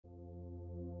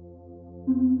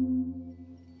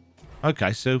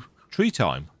Okay, so tree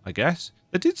time, I guess.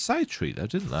 They did say tree, though,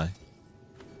 didn't they?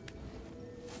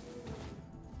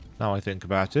 Now I think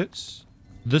about it.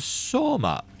 The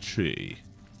Soma tree.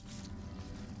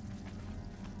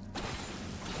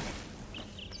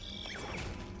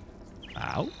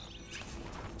 Ow.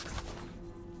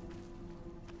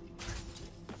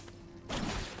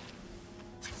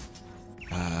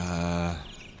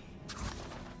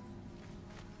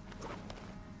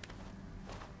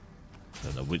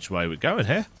 Don't know which way we're going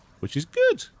here, which is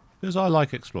good, because I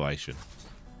like exploration.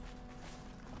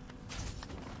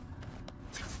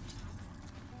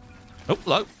 Oh,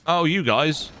 hello. Oh, you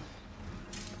guys.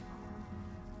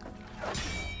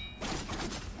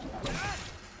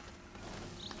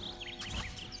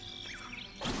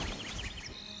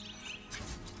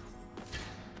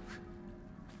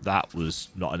 That was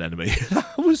not an enemy.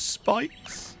 That was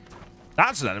spikes.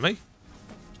 That's an enemy.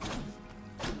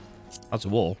 That's a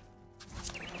wall.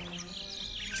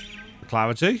 For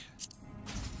clarity.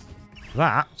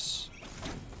 That's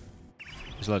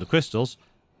a load of crystals.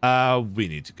 We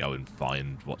need to go and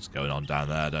find what's going on down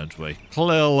there, don't we?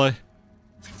 Clearly.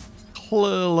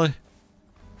 Clearly.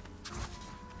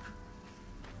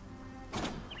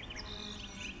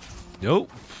 Yo.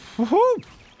 Woohoo!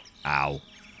 Ow.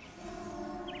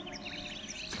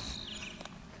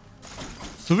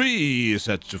 3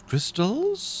 sets of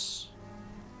crystals.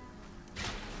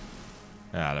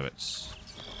 Out of it.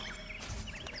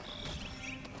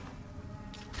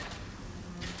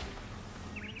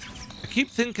 I keep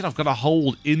thinking I've got to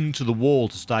hold into the wall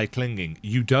to stay clinging.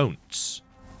 You don't.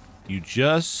 You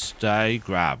just stay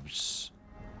grabs.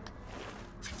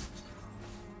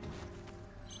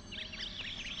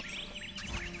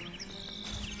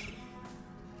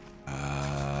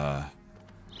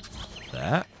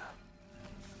 There.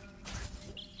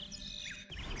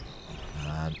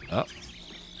 And up.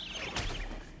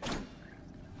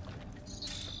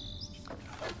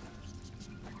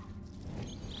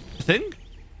 Thing?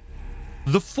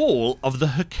 The fall of the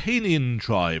Hyrcanian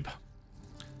tribe.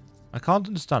 I can't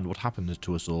understand what happened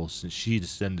to us all since she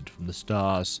descended from the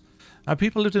stars. Our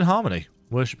people lived in harmony,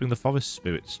 worshipping the forest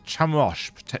spirits,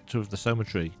 Chamrosh, protector of the Soma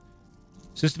tree.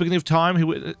 Since the beginning of time,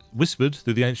 he whispered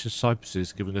through the ancient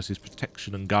cypresses, giving us his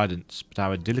protection and guidance, but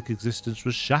our idyllic existence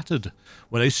was shattered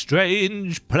when a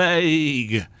strange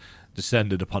plague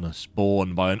descended upon us,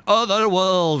 born by an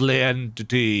otherworldly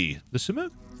entity. The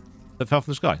smoke that fell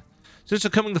from the sky. Since her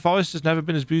coming, the forest has never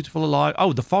been as beautiful, alive.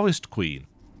 Oh, the Forest Queen.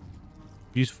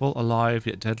 Beautiful, alive,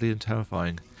 yet deadly and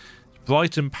terrifying.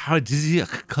 Bright and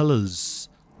paradisiac colours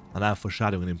are now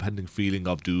foreshadowing an impending feeling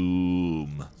of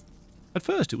doom. At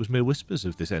first, it was mere whispers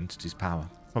of this entity's power,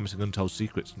 promising untold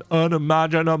secrets and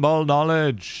unimaginable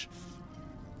knowledge.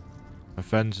 Her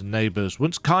friends and neighbours,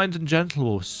 once kind and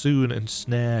gentle, were soon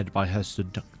ensnared by her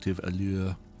seductive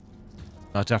allure.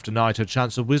 Night after night, her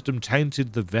chants of wisdom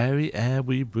tainted the very air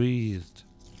we breathed.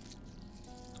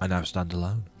 I now stand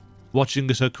alone, watching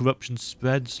as her corruption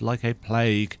spreads like a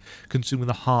plague, consuming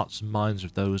the hearts and minds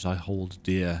of those I hold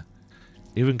dear.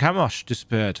 Even Camosh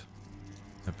disappeared.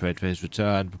 I prayed for his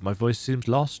return, but my voice seems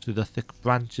lost through the thick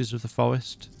branches of the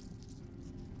forest.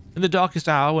 In the darkest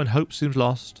hour, when hope seems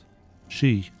lost,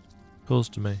 she calls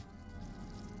to me.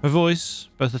 Her voice,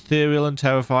 both ethereal and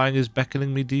terrifying, is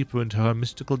beckoning me deeper into her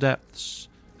mystical depths.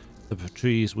 The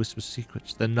trees whisper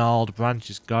secrets, their gnarled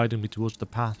branches guiding me towards the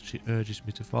path she urges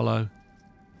me to follow.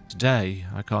 Today,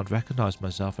 I can't recognize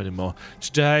myself anymore.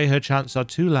 Today, her chants are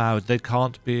too loud, they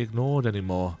can't be ignored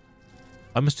anymore.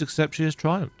 I must accept she has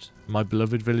triumphed. My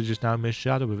beloved village is now a mere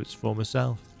shadow of its former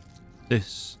self.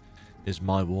 This is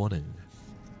my warning.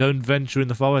 Don't venture in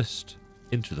the forest.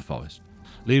 Into the forest.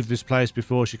 Leave this place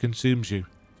before she consumes you.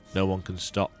 No one can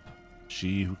stop.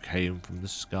 She who came from the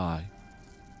sky.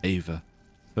 Ava,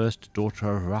 first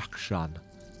daughter of Rakshan,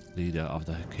 leader of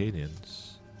the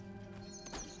Hyrcanians.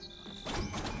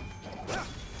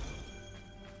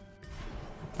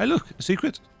 Hey look, a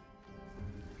secret.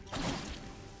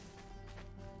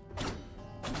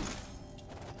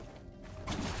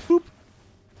 Boop.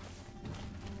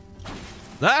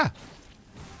 There!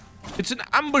 It's an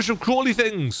ambush of crawly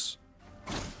things!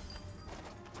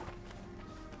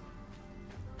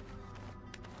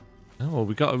 Oh, well,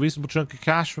 we got a reasonable chunk of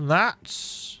cash from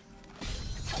that.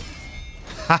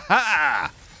 Ha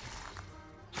ha!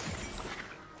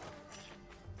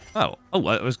 Oh, I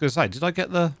was going to say, did I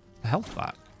get the health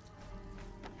back?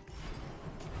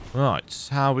 Right,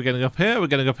 how are we getting up here? We're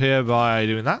getting up here by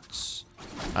doing that.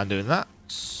 And doing that.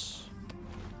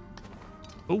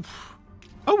 Oof.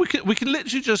 Oh, we can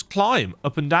literally just climb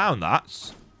up and down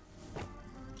that.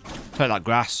 Take that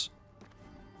grass.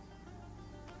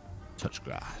 Touch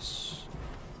grass.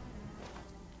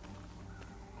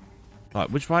 Right,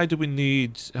 which way do we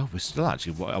need... Oh, we're still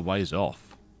actually a ways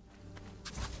off.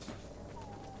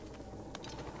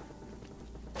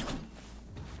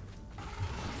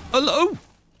 Hello!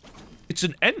 It's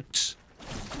an ent.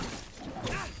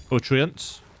 Or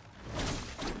treant.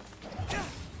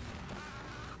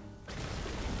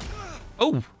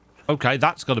 Oh! Okay,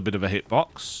 that's got a bit of a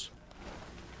hitbox.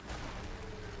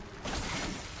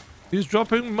 He's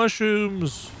dropping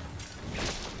mushrooms.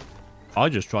 I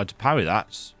just tried to parry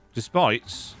that,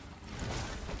 despite...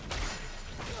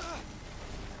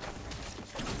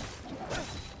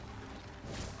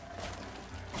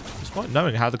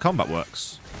 knowing how the combat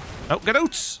works. Oh, get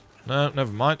out! No,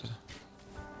 never mind.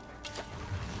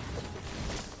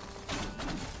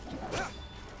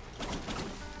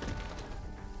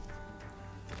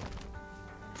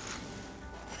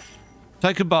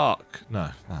 Take a bark. No,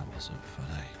 that wasn't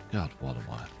funny. God, what am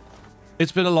I?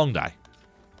 It's been a long day.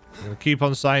 I'm going to keep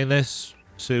on saying this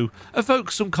to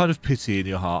evoke some kind of pity in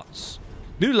your hearts.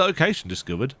 New location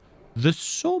discovered. The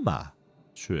Soma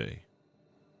tree.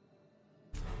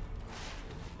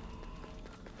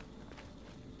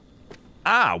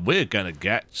 Ah, we're going to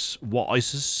get what I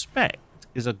suspect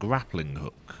is a grappling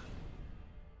hook.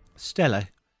 Stella.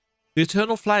 The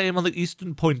eternal flame on the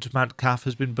eastern point of Mount Kaf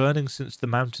has been burning since the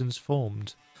mountains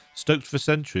formed. Stoked for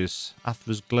centuries,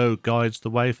 Athra's glow guides the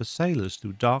way for sailors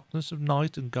through darkness of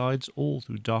night and guides all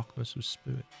through darkness of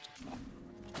spirit.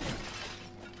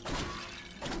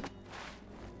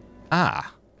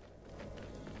 Ah.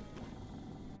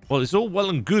 Well, it's all well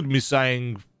and good me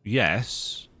saying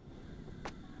yes.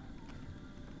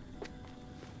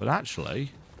 But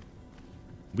actually,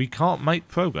 we can't make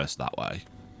progress that way.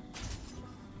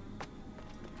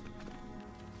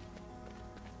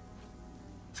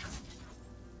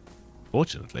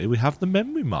 Fortunately, we have the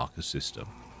memory marker system.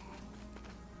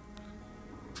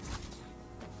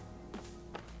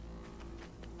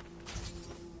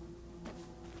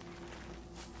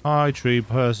 Hi, tree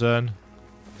person.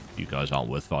 You guys aren't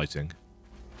worth fighting.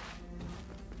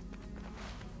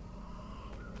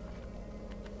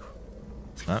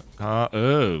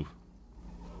 Oh.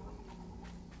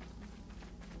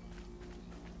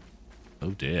 Oh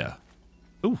dear.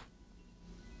 Ooh.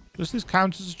 Does this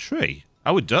count as a tree?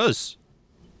 Oh, it does.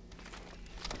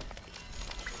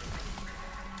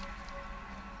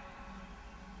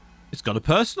 It's got a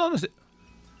person on it.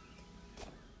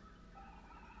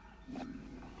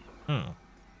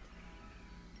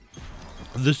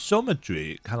 The Soma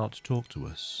tree cannot talk to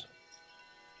us.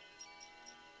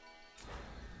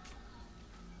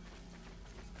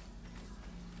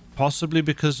 Possibly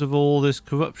because of all this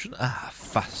corruption. Ah,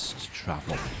 fast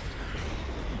travel.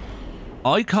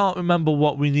 I can't remember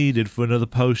what we needed for another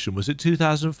potion. Was it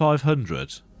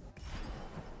 2,500?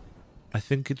 I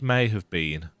think it may have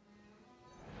been.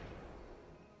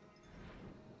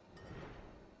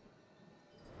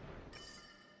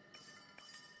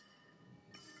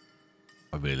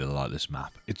 I really like this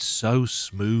map. It's so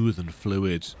smooth and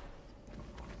fluid.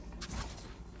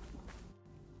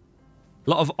 A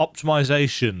lot of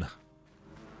optimization.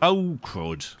 Oh,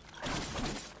 crud.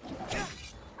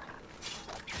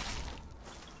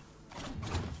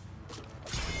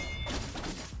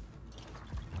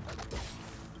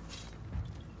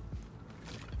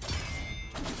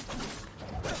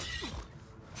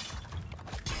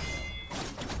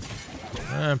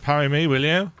 Parry me, will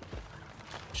you?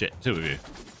 Shit, two of you.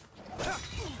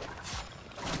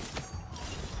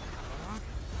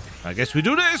 I guess we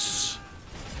do this.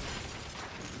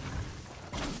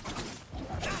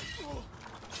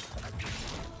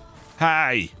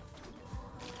 Hey!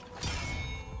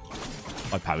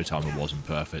 My parry timer wasn't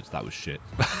perfect. That was shit.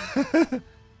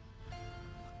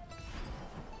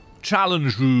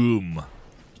 Challenge room.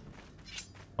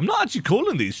 I'm not actually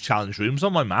calling these challenge rooms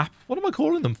on my map. What am I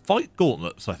calling them? Fight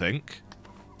gauntlets, I think.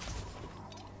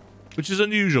 Which is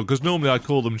unusual, because normally I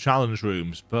call them challenge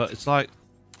rooms. But it's like...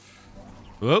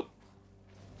 Oh.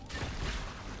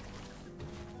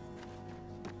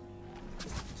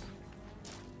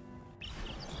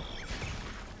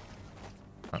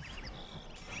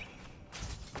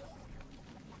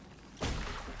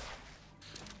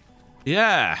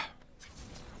 Yeah.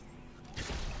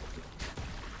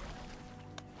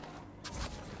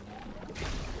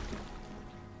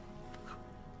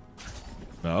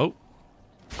 No.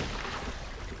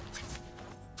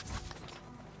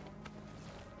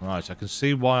 Right, I can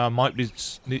see why I might be...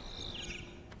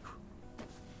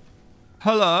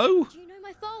 Hello? Do you know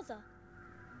my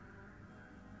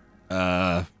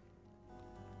father?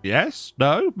 Yes?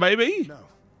 No? Maybe? No.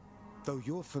 Though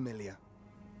you're familiar.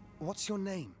 What's your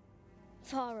name?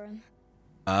 Farum.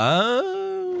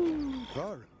 Oh.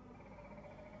 Farum.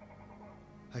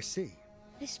 I see.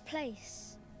 This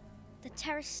place, the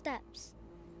terrace steps,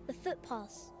 the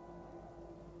footpaths,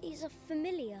 these are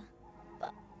familiar,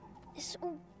 but it's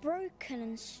all broken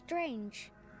and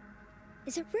strange.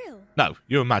 Is it real? No,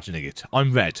 you're imagining it.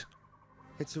 I'm red.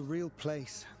 It's a real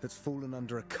place that's fallen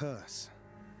under a curse.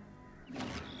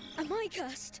 Am I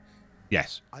cursed?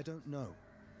 Yes. I don't know,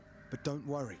 but don't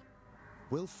worry.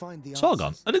 We'll find the Sargon,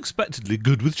 answers. unexpectedly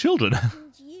good with children.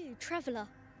 And you, traveller,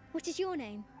 what is your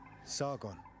name?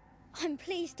 Sargon. I'm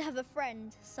pleased to have a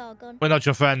friend, Sargon. We're not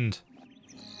your friend.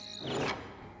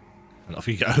 And off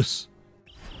he goes.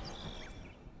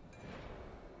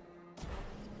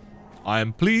 I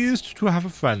am pleased to have a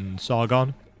friend,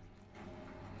 Sargon.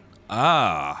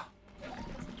 Ah.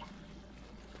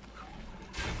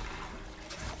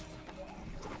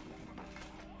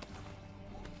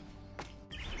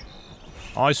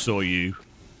 I saw you.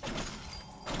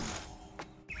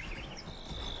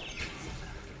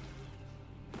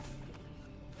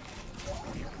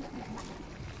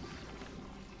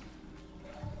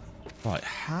 Right,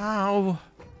 how?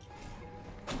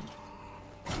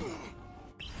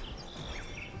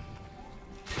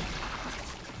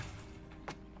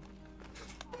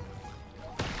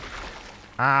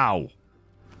 Ow.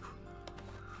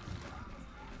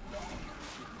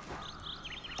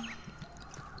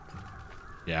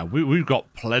 Yeah, we've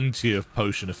got plenty of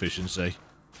potion efficiency.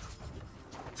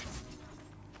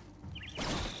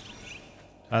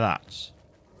 And that's.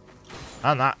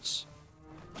 And that's.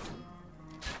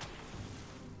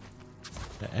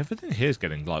 Yeah, everything here's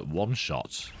getting, like, one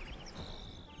shot.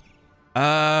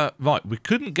 Right, we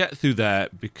couldn't get through there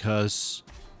because...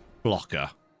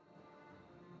 blocker.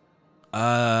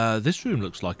 This room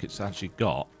looks like it's actually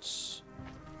got...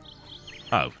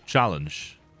 oh,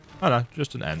 challenge. Oh no,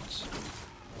 just an ent.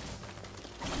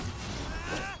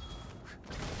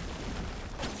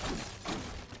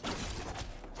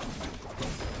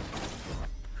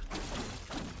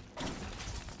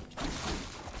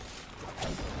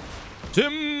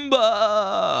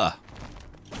 Timber!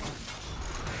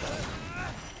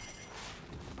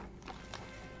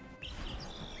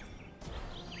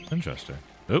 Interesting.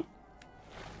 Oh.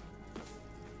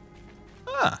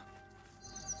 Ah.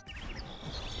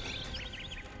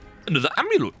 Another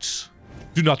amulet.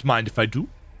 Do not mind if I do.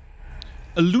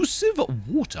 Elusive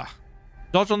water.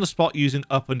 Dodge on the spot using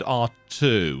up and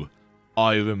R2.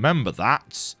 I remember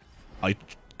that. I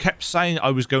kept saying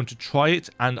I was going to try it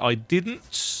and I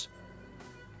didn't.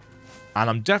 And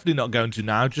I'm definitely not going to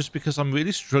now just because I'm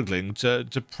really struggling to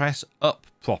press up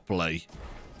properly.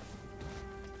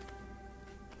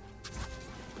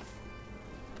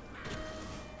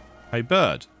 Hey,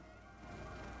 bird.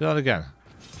 Do that again.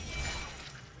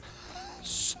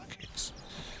 Suck it.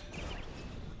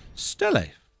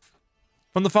 Stelle.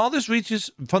 From the farthest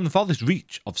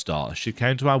reach of stars, she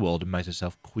came to our world and made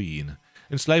herself queen.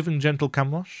 Enslaving gentle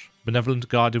Camrosh, benevolent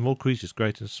guardian of all creatures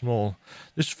great and small.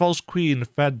 This false queen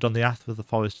fed on the ath of the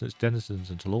forest and its denizens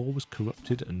until all was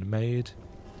corrupted and made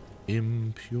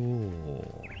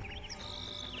impure.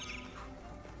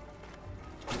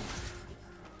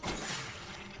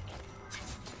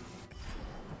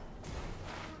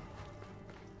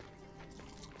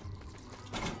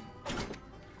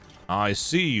 I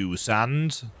see you,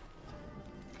 Sand.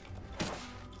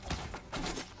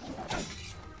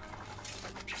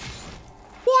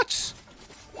 What?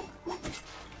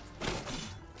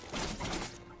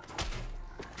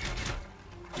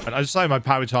 And I'd say my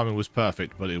parry timing was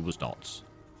perfect, but it was not.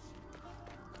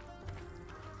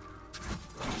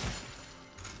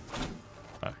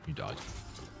 Oh, you died.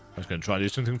 I was going to try and do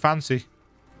something fancy.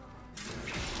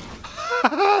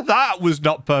 That was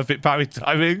not perfect parry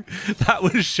timing. That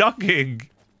was shocking.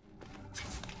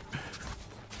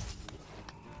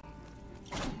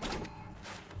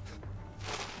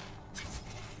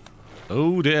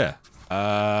 Oh dear.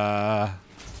 Oh,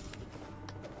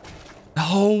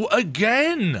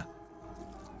 again.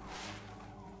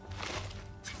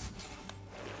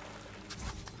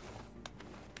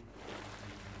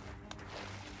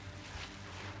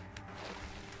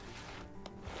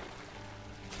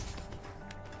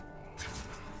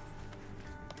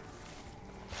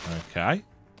 Okay.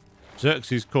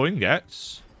 Xerxes coin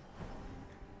gets.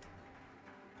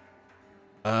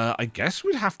 I guess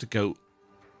we'd have to go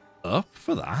up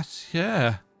for that.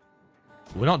 Yeah.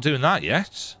 We're not doing that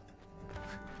yet.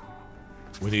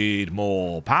 We need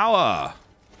more power.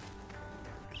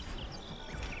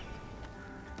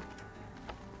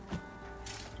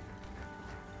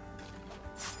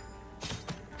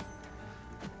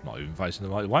 Not even facing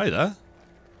the right way there.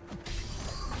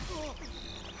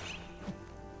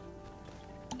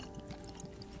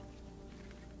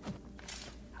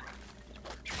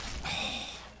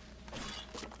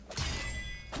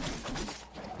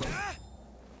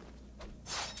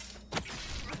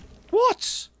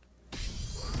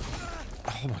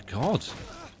 Oh my god.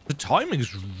 The timing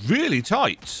is really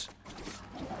tight.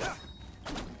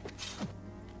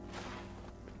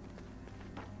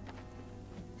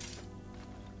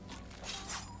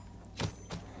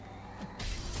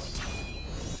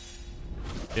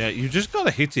 Yeah, you just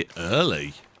gotta hit it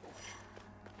early.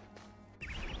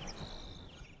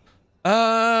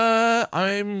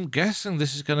 I'm guessing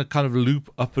this is gonna kind of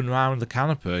loop up and around the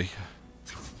canopy.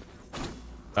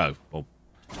 Oh, well,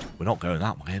 we're not going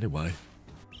that way anyway.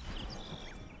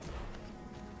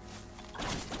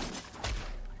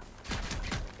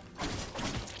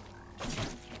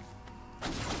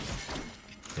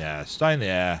 Yeah, stay in the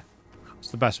air. It's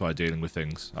the best way of dealing with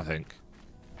things, I think.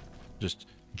 Just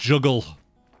juggle.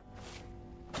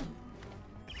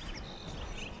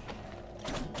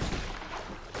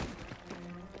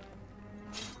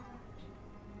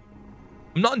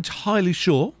 I'm not entirely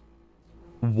sure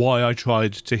why I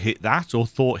tried to hit that or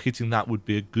thought hitting that would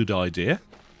be a good idea.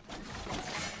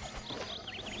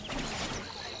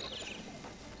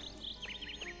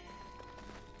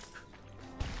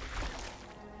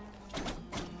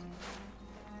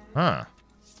 Huh.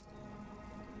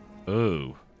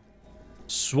 Oh.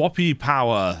 Swappy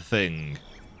power thing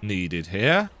needed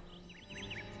here.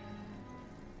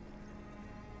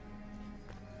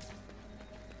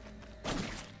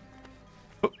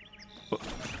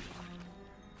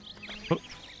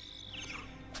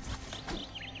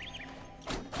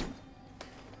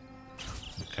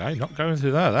 Okay, not going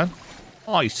through there then.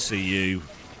 I see you.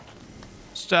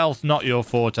 Stealth, not your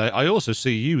forte. I also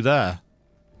see you there.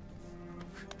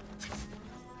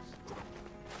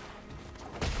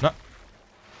 No.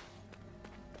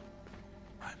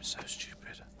 I'm so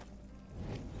stupid.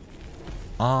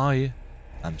 I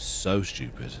am so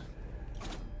stupid.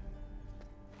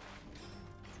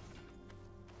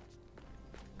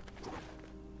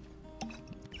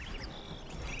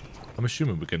 I'm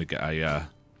assuming we're going to get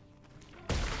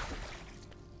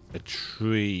a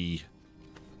tree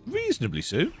reasonably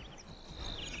soon.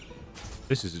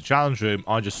 This is a challenge room.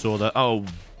 I just saw that. Oh,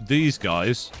 these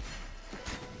guys.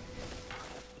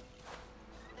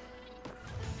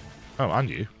 Oh, and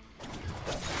you.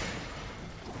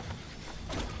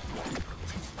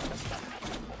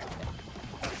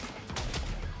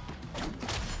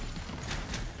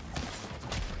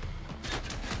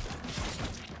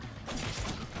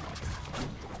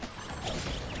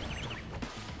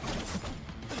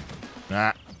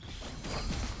 Nah.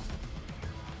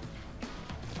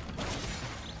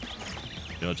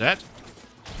 You're dead.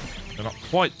 You're not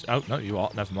quite... Oh, no, you are.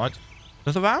 Never mind.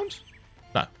 Another round?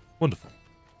 No. Wonderful.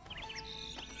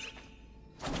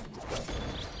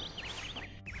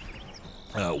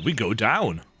 We go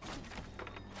down.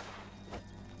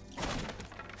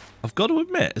 I've got to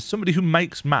admit, as somebody who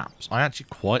makes maps, I actually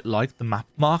quite like the map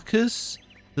markers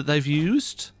that they've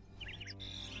used.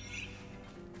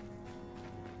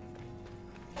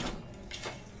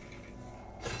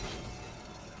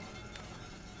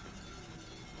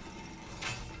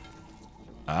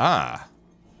 Ah.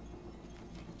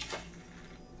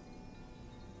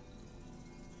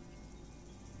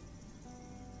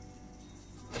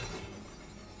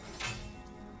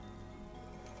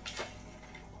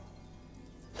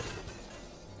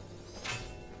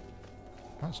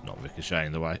 That's not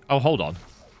ricocheting the way. Oh, hold on.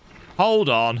 Hold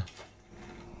on.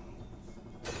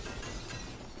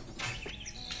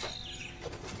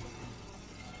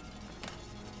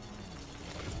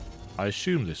 I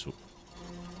assume this will...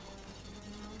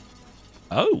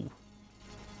 Oh.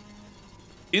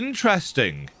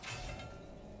 Interesting.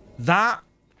 That...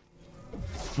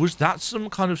 Was that some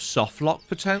kind of soft lock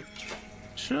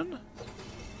protection?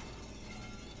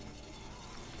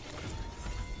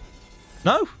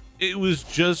 No. It was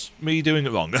just me doing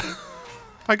it wrong.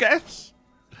 I guess.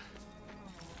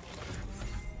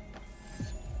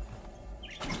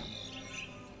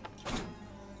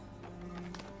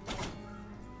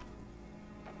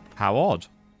 How odd.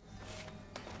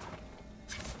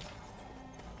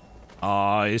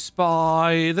 I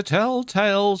spy the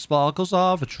telltale sparkles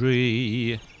of a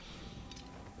tree.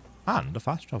 And a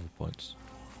fast travel points.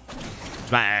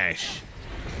 Smash!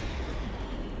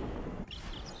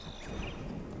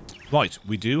 Right,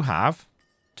 we do have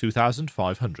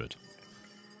 2,500.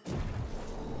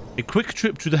 A quick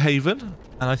trip to the haven,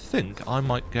 and I think I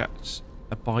might get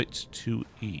a bite to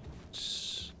eat.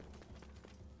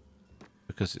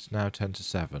 Because it's now 10 to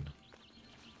 7.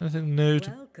 Anything new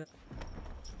to...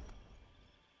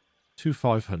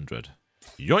 2,500.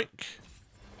 Yoink!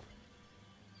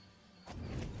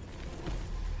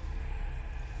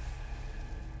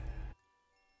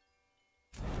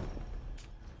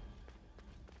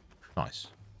 Nice.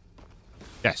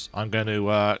 Yes, I'm going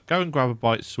to go and grab a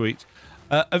bite sweet.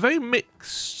 A very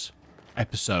mixed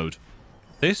episode.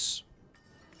 This,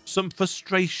 some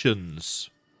frustrations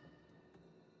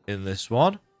in this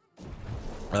one.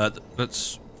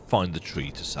 Let's find the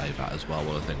tree to save at as well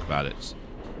while I think about it.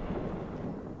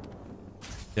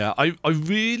 Yeah, I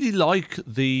really like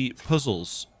the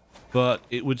puzzles, but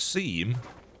it would seem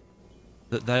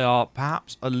that they are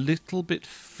perhaps a little bit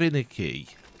finicky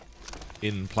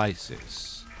in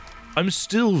places. I'm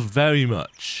still very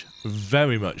much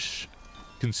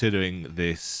considering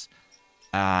this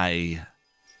an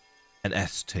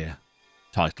S tier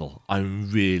title. I'm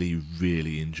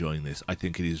really enjoying this. I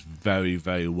think it is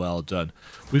very well done.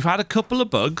 We've had a couple of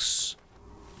bugs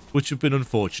which have been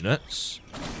unfortunate.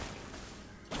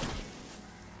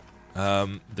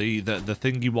 The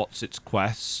thingy what's its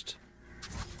quest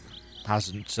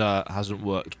hasn't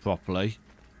worked properly.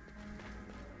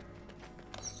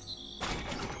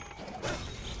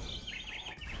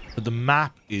 But the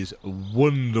map is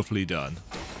wonderfully done.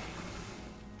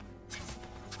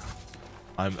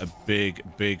 I'm a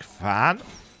big fan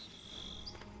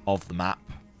of the map.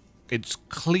 It's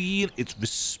clean, it's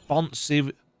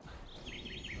responsive.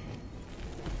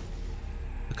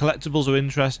 The collectibles are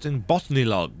interesting. Botany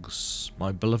logs.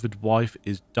 My beloved wife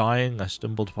is dying. I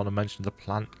stumbled upon a mention of the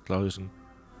plant closing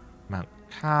Mount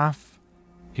Calf.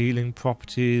 Healing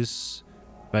properties.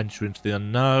 Venture into the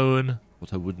unknown.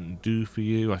 What I wouldn't do for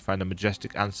you. I find a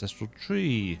majestic ancestral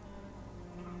tree.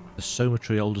 The Soma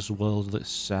tree, old as the world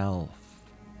itself.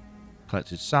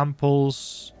 Collected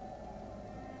samples.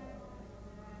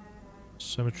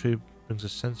 Soma tree brings a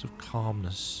sense of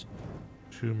calmness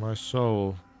to my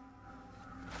soul.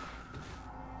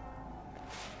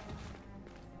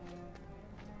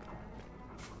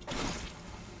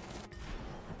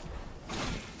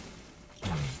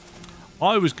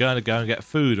 I was going to go and get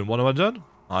food, and what have I done?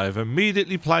 I have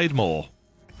immediately played more.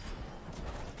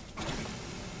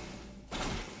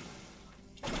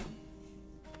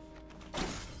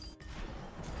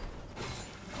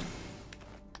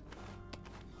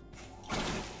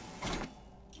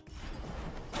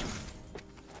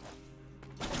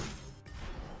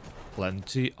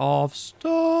 Plenty of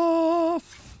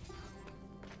stuff.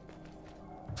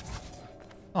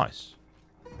 Nice.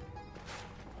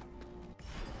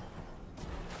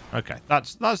 Okay,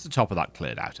 that's the top of that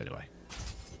cleared out anyway.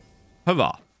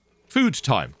 Hurrah. Food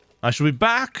time. I shall be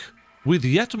back with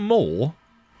yet more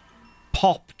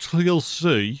Pop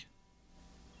TLC.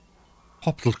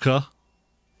 Poplka.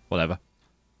 Whatever.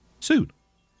 Soon.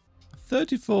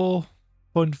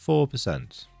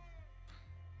 34.4%.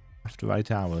 After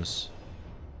 8 hours.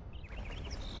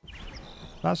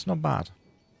 That's not bad.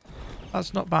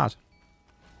 That's not bad.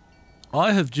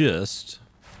 I have just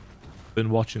been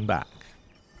watching back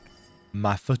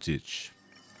my footage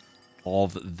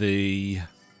of the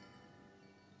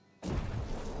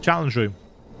challenge room,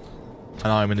 and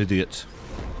I'm an idiot.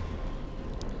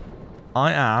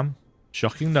 I am,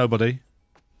 shocking nobody,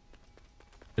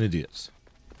 an idiot.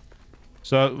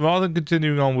 So rather than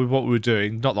continuing on with what we were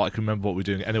doing, not that I can remember what we were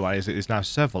doing anyway, as it is now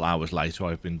several hours later,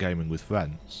 I've been gaming with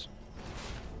friends.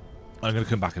 I'm going to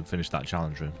come back and finish that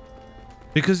challenge room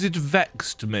because it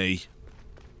vexed me.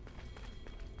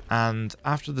 And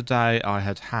after the day I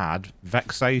had had,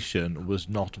 vexation was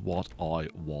not what I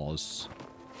was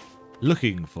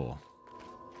looking for.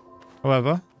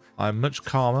 However, I'm much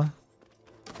calmer.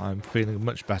 I'm feeling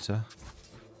much better.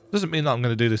 Doesn't mean that I'm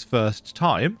going to do this first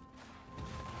time.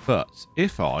 But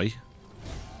if I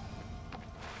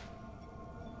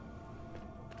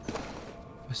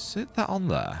sit that on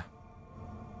there.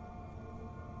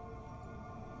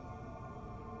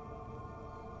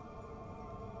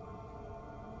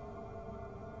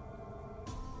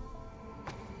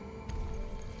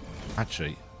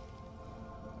 Actually,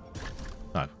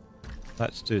 no.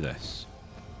 Let's do this.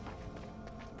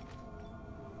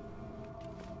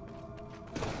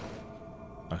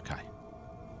 Okay.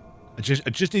 I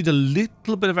just need a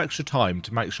little bit of extra time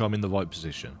to make sure I'm in the right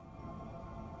position.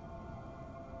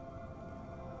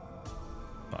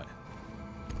 Right.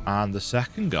 And the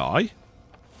second guy.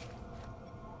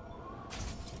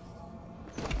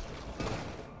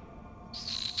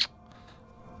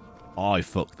 I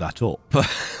fucked that up.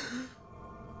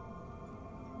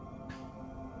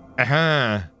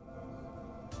 Uh-huh.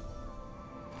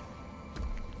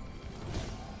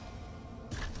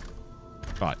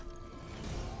 Right.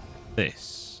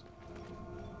 This.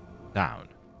 Down.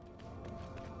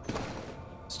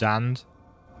 Stand.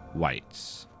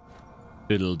 Wait.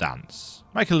 Little dance.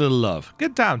 Make a little love.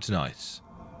 Get down tonight.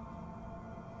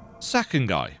 Second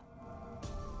guy.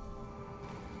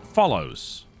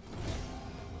 Follows.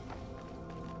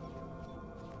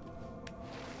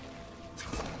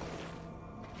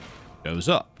 Goes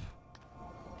up.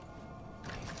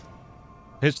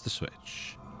 Hits the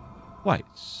switch.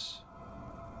 Waits.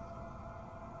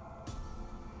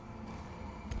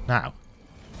 Now,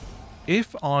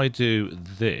 if I do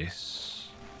this...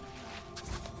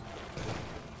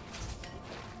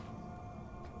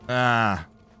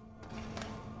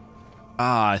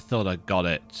 I thought I got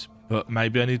it. But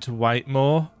maybe I need to wait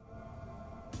more.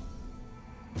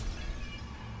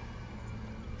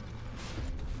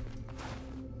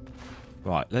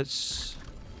 Right, let's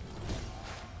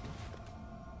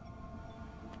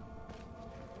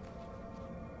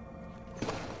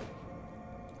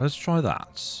try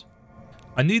that.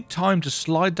 I need time to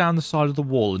slide down the side of the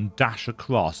wall and dash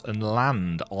across and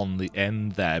land on the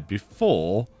end there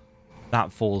before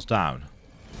that falls down.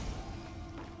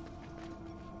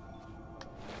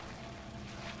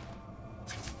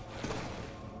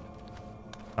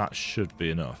 That should be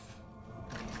enough.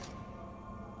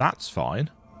 That's fine.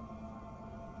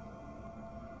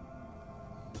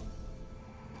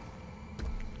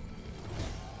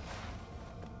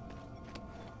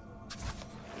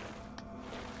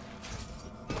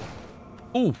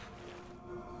 Ooh.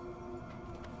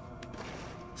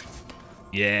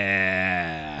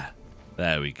 Yeah.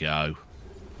 There we go.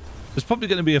 There's probably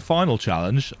going to be a final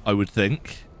challenge, I would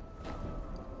think.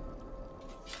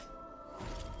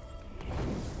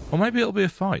 Or maybe it'll be a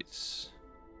fight.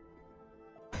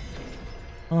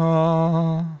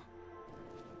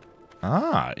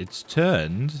 It's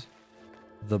turned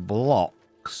the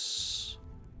blocks.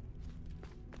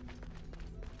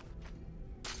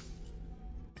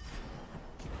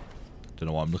 Don't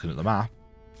know why I'm looking at the map.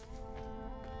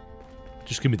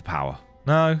 Just give me the power.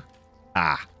 No.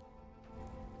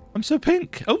 I'm so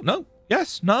pink. Oh, no.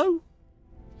 Yes. No.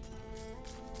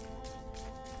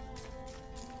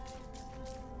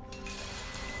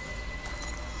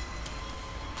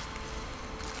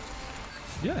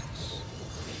 Yes.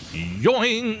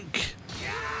 Yoink!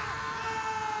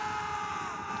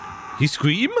 He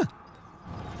scream?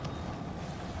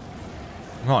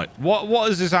 Right, what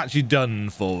has this actually done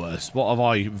for us? What have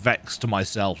I vexed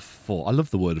myself for? I love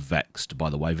the word vexed, by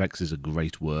the way. Vex is a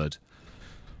great word.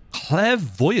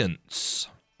 Clairvoyance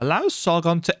allows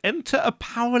Sargon to enter a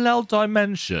parallel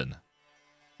dimension,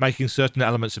 making certain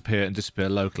elements appear and disappear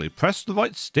locally. Press the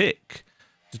right stick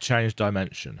to change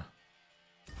dimension.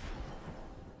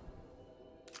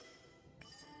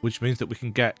 Which means that we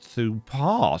can get through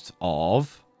part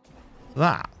of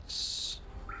that.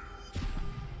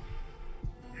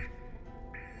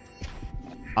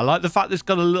 I like the fact it's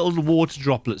got a little water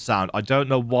droplet sound. I don't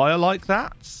know why I like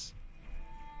that.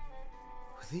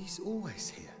 Were these always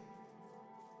here?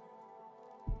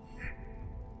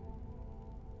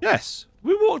 Yes,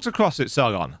 we walked across it,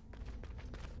 Sargon.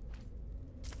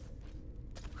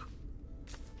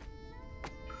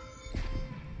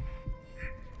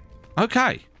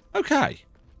 Okay, okay.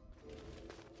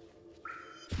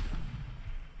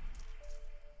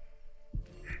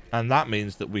 And that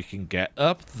means that we can get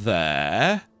up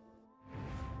there.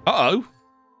 Uh-oh.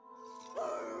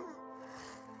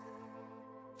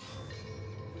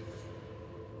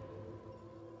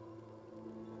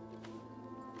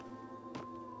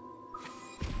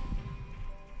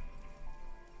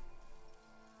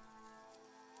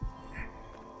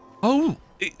 Oh,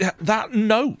 that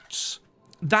note.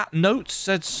 That note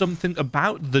said something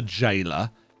about the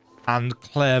jailer and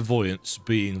clairvoyance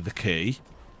being the key.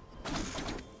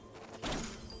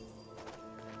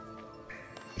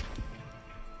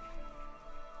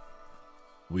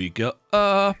 We go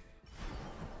up.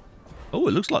 Oh,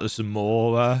 it looks like there's some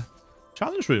more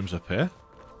challenge rooms up here.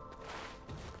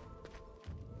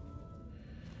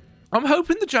 I'm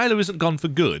hoping the jailer isn't gone for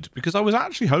good, because I was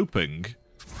actually hoping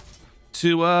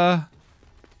to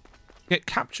get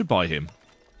captured by him.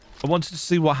 I wanted to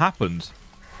see what happened.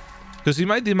 Because he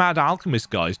made the mad alchemist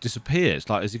guys disappear. It's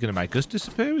like, is he going to make us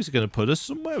disappear? Is he going to put us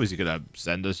somewhere? Is he going to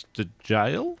send us to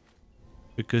jail?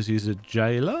 Because he's a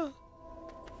jailer?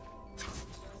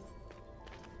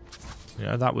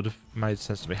 Yeah, that would have made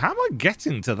sense to me. How am I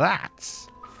getting to that?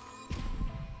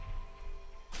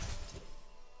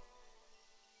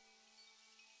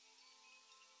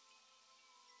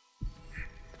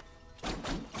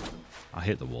 I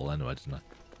hit the wall anyway, didn't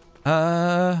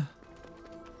I?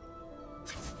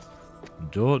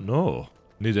 Don't know.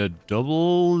 Need a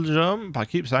double jump? I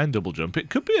keep saying double jump. It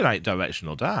could be an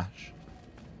 8-directional dash.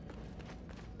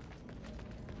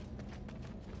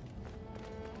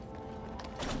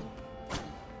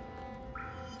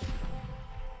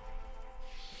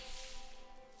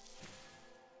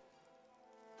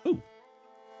 Ooh.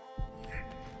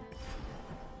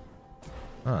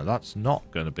 Oh, that's not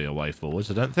going to be a way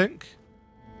forwards, I don't think.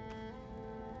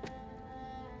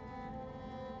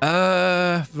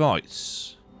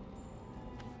 Right.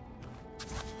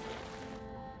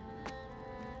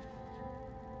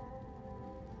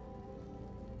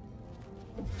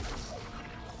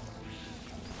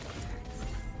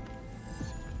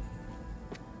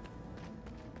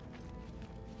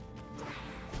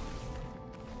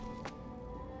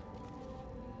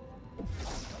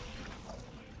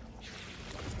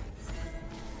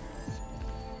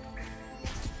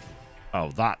 Oh,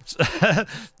 that's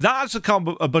that's a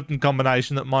button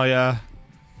combination that my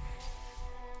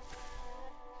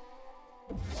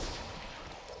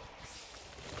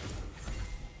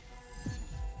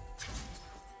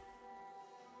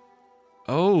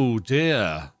Oh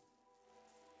dear.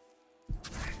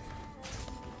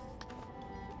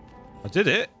 I did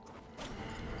it.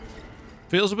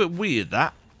 Feels a bit weird,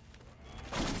 that.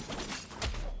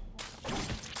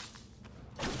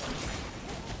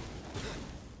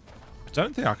 I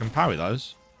don't think I can parry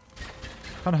those.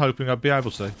 Kind of hoping I'd be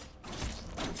able to.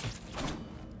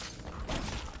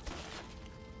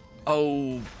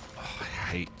 Oh,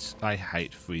 I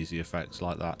hate freezy effects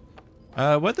like that.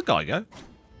 Where'd the guy go?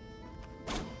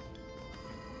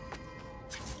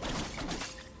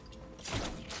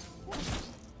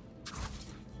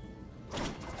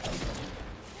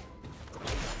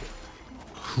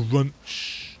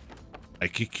 Crunch. I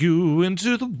kick you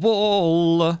into the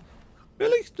wall.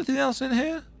 Really? Nothing else in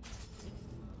here?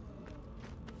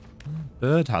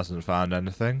 Bird hasn't found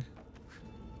anything.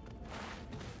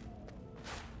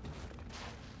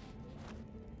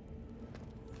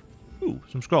 Ooh,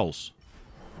 some scrolls.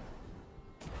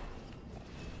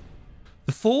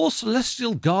 The four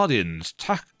celestial guardians,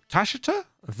 Tashita,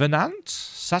 Venant,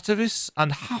 Satiris,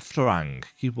 and Haftarang,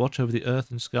 keep watch over the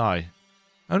earth and sky.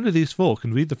 Only these four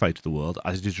can read the fate of the world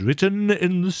as it is written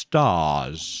in the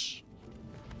stars.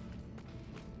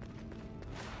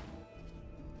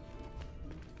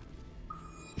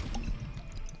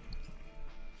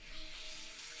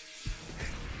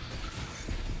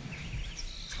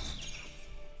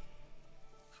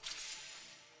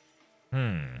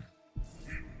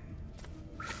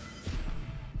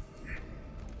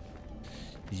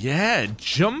 Yeah,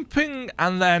 jumping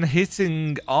and then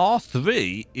hitting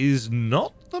R3 is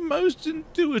not the most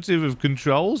intuitive of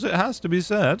controls, it has to be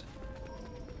said.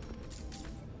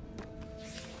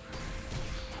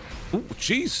 Oh,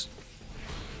 jeez.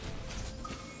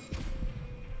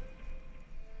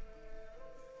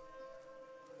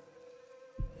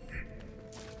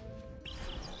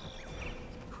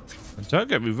 And don't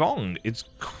get me wrong, it's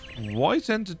quite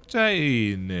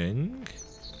entertaining.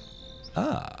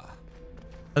 Ah.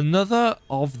 Another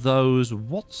of those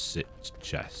what's-it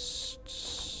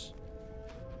chests.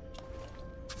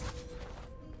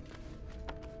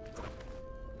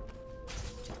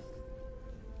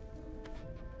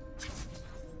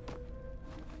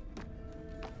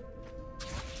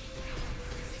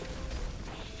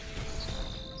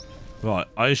 Right,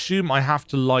 I assume I have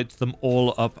to light them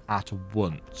all up at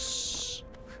once.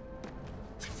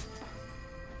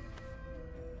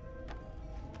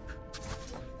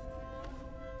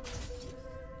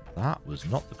 That was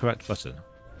not the correct button.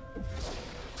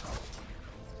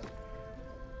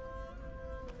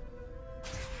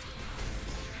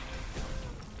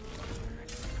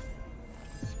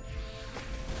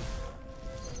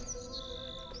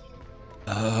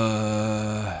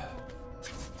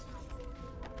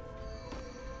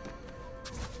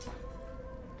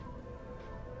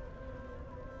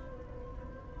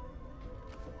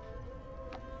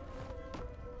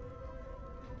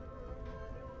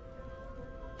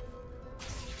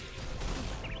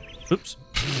 Oops.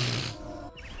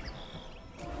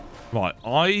 Right,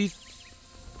 I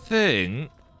think...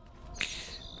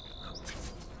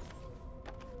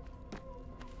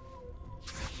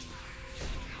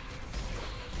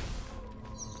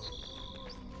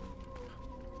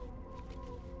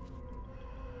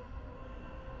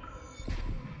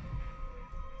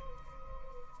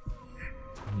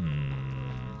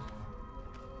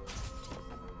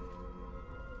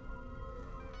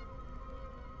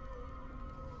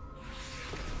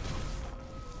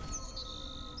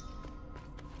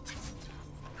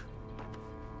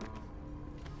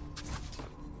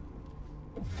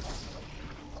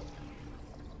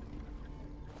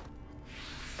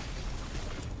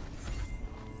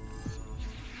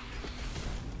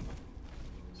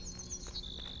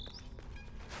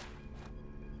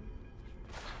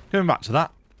 Going back to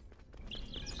that.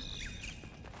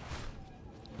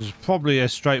 This is probably a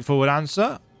straightforward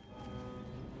answer.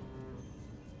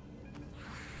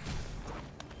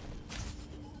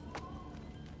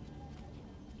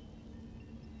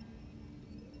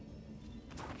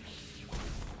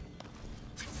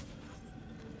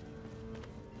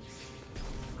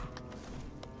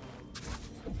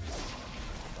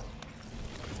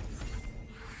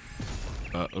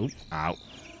 Oh, ow.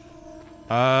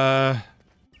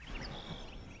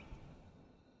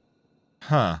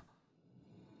 Huh.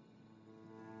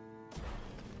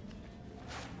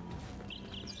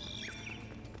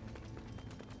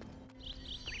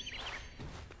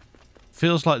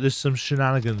 Feels like there's some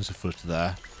shenanigans afoot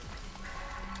there.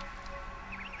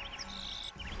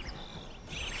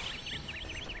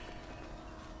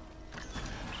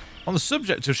 On the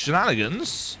subject of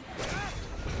shenanigans...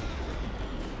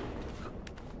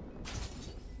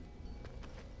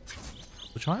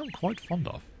 which I am quite fond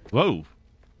of. Whoa.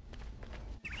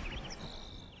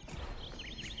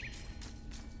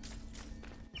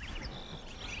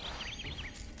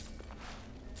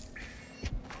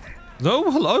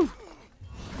 Oh, hello.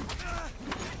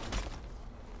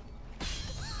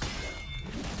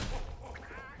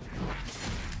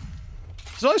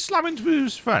 Did I slam into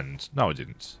his friend? No, I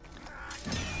didn't.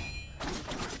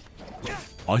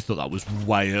 I thought that was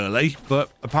way early, but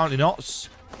apparently not.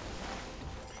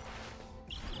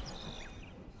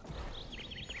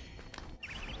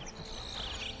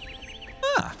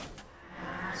 Ah.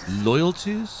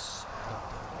 Loyalties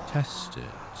tested.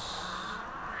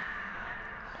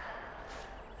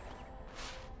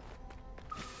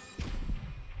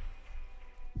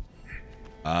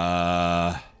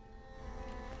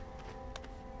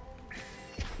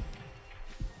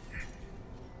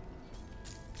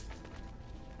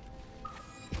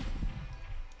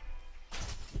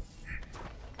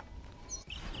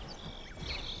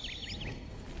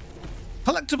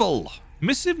 Collectible!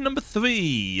 Missive number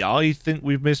 3. I think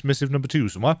we've missed missive number 2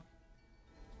 somewhere.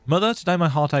 Mother, today my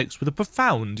heart aches with a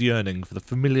profound yearning for the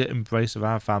familiar embrace of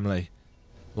our family.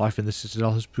 Life in the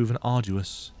Citadel has proven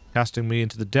arduous, casting me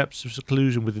into the depths of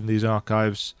seclusion within these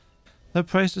archives. Though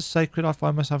praised as sacred, I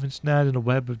find myself ensnared in a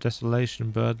web of desolation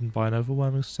and burdened by an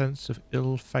overwhelming sense of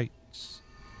ill fates.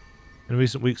 In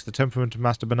recent weeks, the temperament of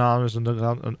Master Banana has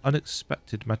undergone an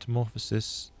unexpected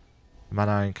metamorphosis. The man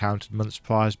I encountered months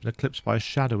prior has been eclipsed by a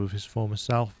shadow of his former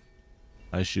self.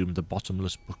 I assume the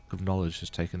bottomless book of knowledge has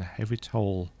taken a heavy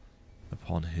toll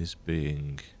upon his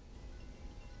being.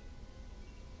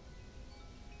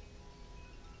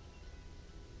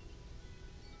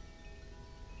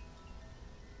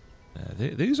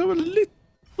 These are a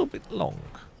little bit long.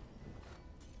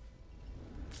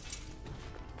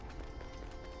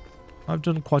 I've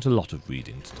done quite a lot of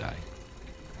reading today.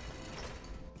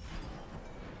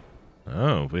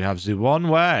 Oh, we have the one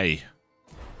way.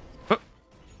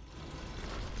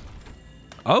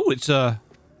 Oh, it's a...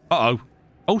 Uh-oh.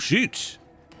 Oh, shoot.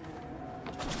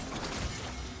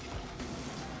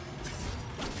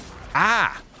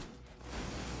 Ah!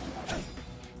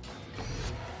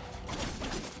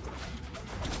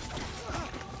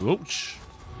 Ouch.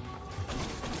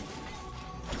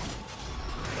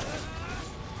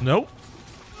 Nope.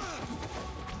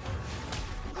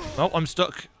 Oh, I'm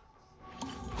stuck.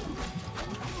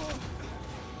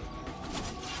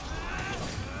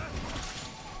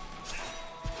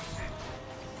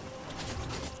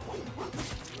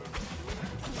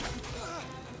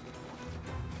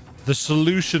 The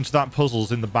solution to that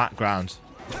puzzle's in the background.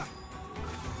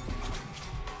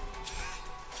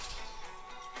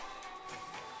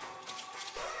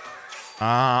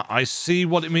 Ah, I see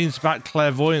what it means about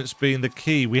clairvoyance being the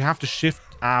key. We have to shift...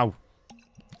 Ow.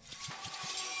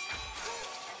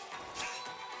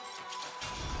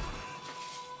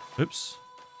 Oops.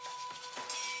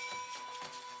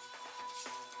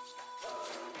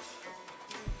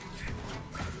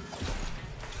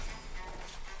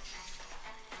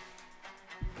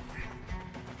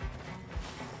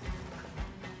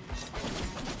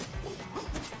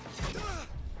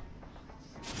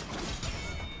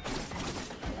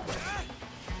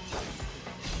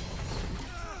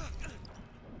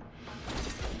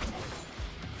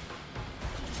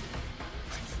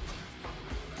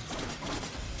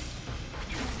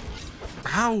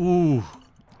 Ow!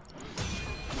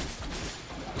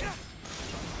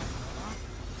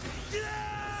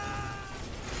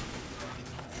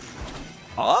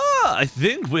 Ah, I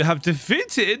think we have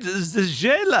defeated the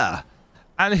jailer.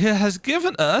 And he has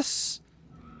given us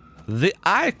the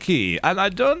eye key. And I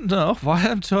don't know why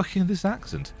I'm talking this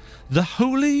accent. The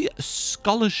Holy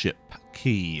Scholarship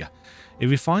Key. A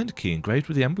refined key engraved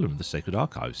with the emblem of the Sacred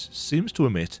Archives seems to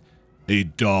emit a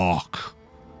dark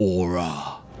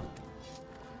aura.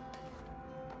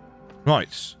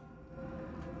 Right.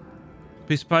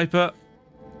 Piece of paper.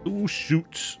 Oh,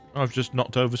 shoot. I've just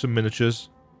knocked over some miniatures.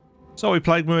 Sorry,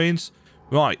 Plague Marines.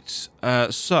 Right.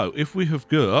 So, if we have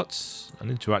got... I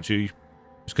need to actually...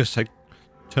 I was going to say,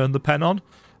 turn the pen on.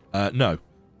 No.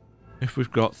 If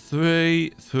we've got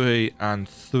 3, 3, and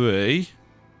 3...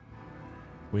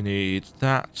 We need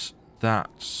that, and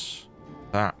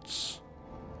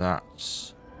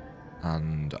that.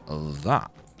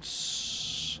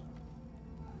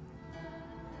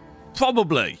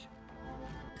 Probably.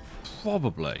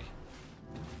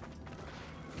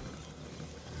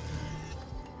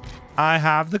 I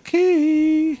have the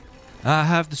key. I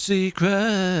have the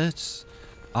secrets.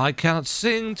 I cannot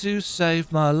sing to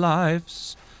save my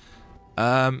lives.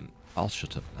 I'll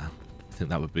shut up now. I think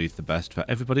that would be the best for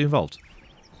everybody involved.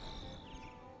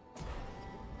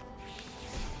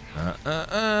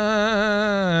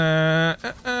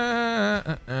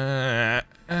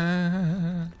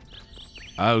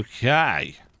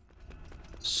 Okay.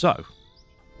 So,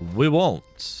 we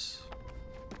want...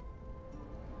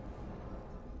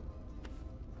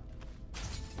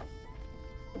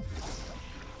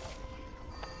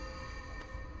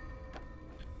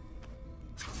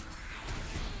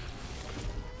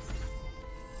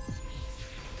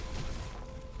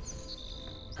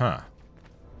 Huh.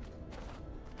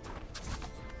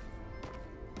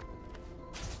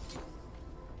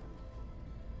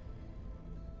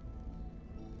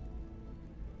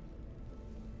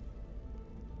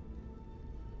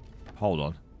 Hold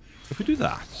on. If we do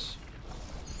that...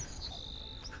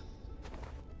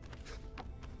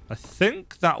 I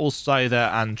think that will stay there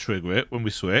and trigger it when we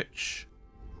switch.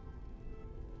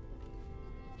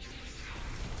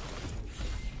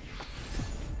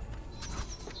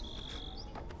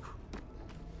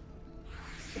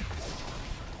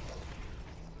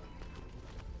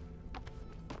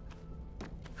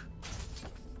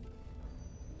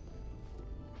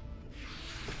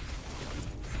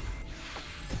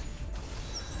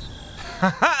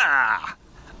 Ha-ha!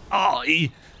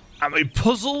 I am a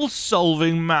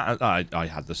puzzle-solving man. I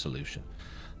had the solution.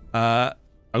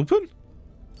 Open?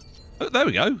 Oh, there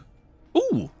we go.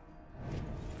 Ooh!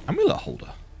 Amulet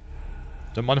holder.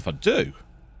 Don't mind if I do.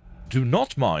 Do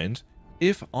not mind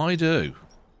if I do.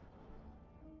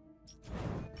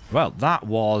 Well, that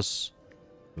was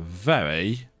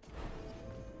very,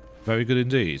 very good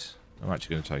indeed. I'm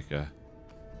actually going to take a...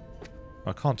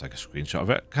 I can't take a screenshot of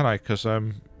it, can I? Because,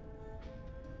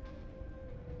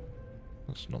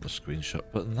 that's not the screenshot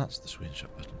button, that's the screenshot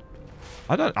button.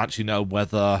 I don't actually know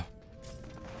whether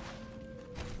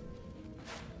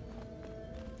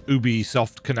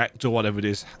Ubisoft Connect or whatever it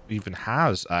is even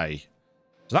has a...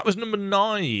 So that was number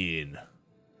 9.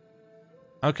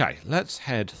 Okay, let's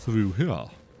head through here.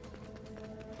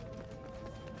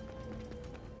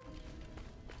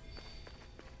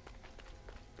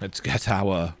 Let's get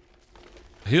our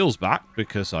heals back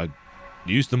because I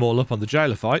used them all up on the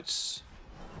jailer fights.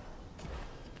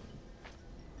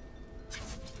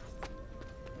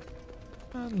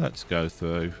 And let's go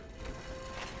through.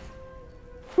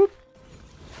 Whoop.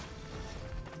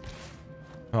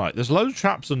 Alright, there's loads of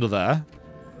traps under there.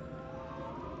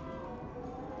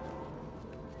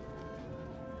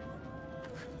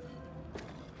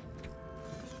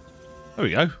 There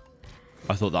we go.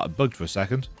 I thought that had bugged for a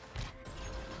second.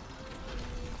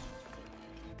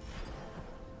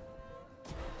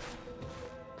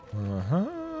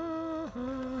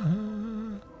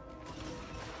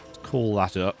 Let's call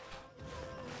that up.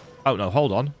 Oh, no,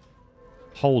 hold on.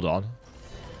 Hold on.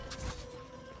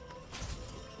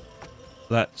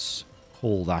 Let's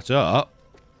call that up.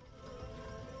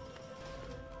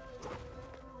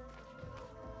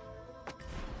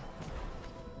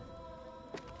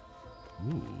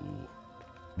 Ooh.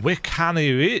 We can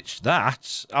reach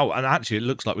that. Oh, and actually it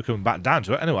looks like we're coming back down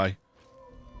to it anyway.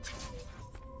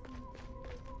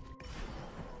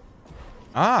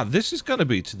 Ah, this is going to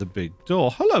be to the big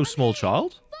door. Hello, small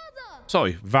child. Father!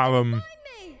 Sorry, Varum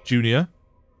Jr.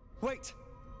 Wait!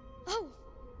 Oh!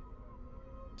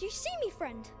 Do you see me,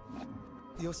 friend?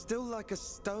 You're still like a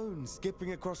stone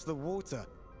skipping across the water.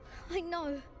 I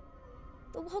know.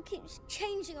 The world keeps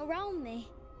changing around me.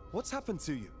 What's happened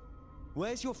to you?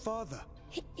 Where's your father?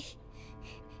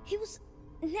 He was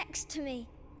next to me.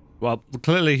 Well,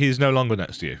 clearly he's no longer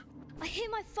next to you. I hear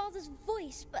my father's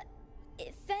voice, but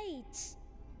it fades.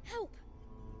 Help!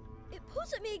 It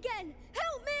pulls at me again!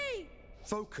 Help me!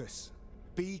 Focus.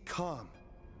 Be calm.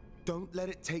 Don't let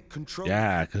it take control.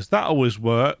 Yeah, because that always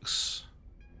works.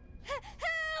 Help!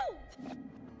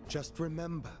 Just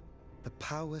remember, the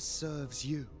power serves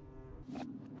you.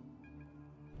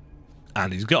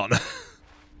 And he's gone.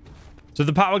 So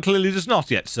the power clearly does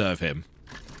not yet serve him.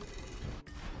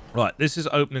 Right, this is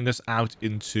opening us out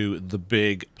into the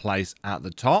big place at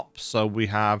the top. So we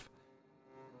have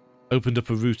opened up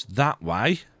a route that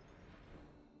way.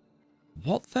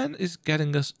 What then is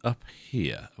getting us up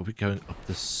here? Are we going up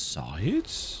the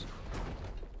sides?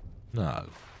 No,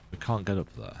 we can't get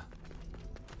up there.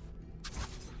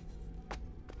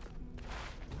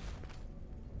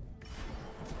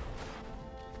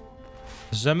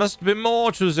 There must be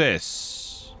more to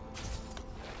this.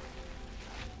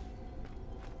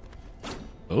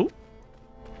 Oh.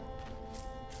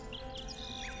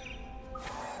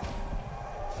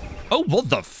 Oh, what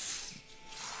the f...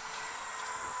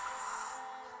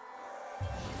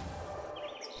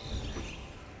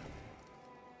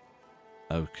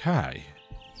 Okay.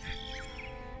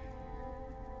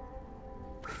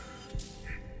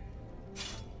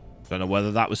 Don't know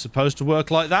whether that was supposed to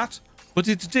work like that, but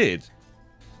it did.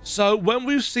 So when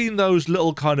we've seen those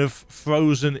little kind of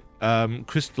frozen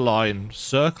crystalline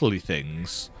circle-y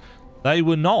things, they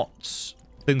were not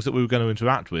things that we were going to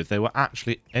interact with. They were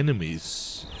actually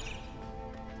enemies.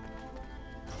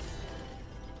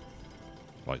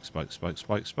 Spike, spike, spike,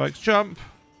 spike, spikes, jump.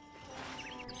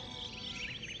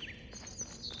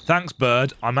 Thanks,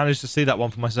 bird. I managed to see that one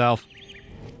for myself.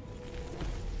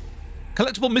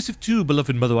 Collectible missive 2,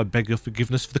 beloved mother, I beg your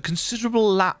forgiveness for the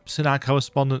considerable lapse in our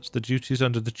correspondence. The duties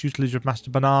under the tutelage of Master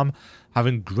Banam have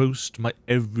engrossed my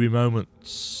every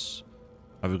moment.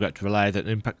 I regret to relay that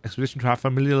an impact expedition to our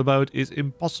familial abode is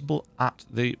impossible at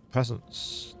the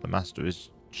present. The Master is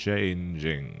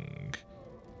changing.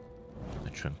 The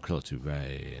tranquility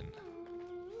reign.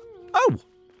 Oh!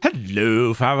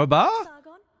 Hello, Farabar!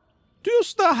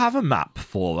 Dost thou have a map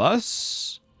for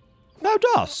us? Thou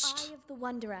dost. Eye of the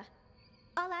Wanderer.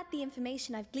 I'll add the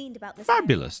information I've gleaned about this.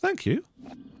 Fabulous, thank you.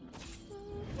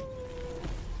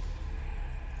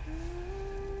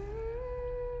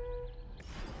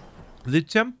 The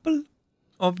Temple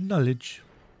of Knowledge.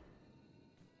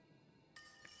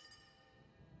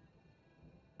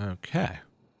 Okay.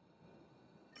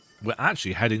 We're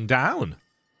actually heading down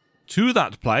to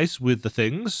that place with the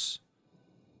things.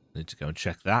 I need to go and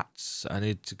check that. I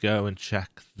need to go and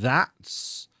check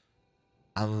that.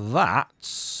 And that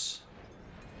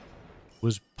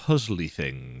was puzzly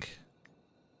thing.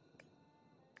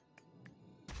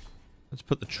 Let's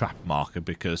put the trap marker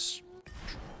because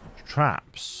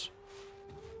traps.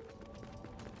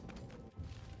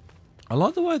 I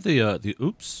like the way the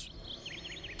oops.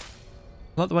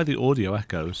 I like the way the audio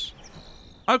echoes.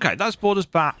 Okay, that's brought us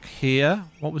back here.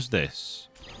 What was this?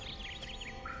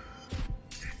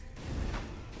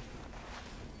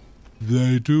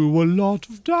 They do a lot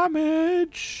of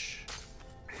damage.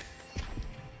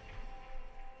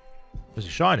 There's a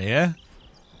shine here.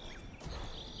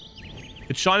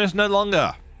 Its shine is no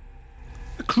longer.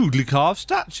 A crudely carved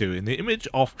statue in the image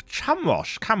of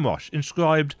Camrosh,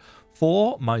 inscribed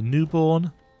for my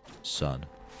newborn son.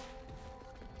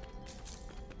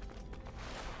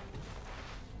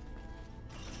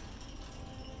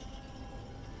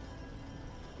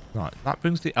 Right, that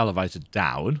brings the elevator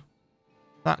down.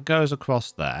 That goes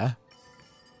across there.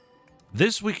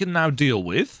 This we can now deal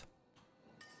with.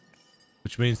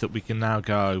 Which means that we can now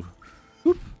go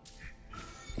whoop,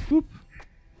 whoop,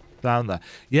 down there.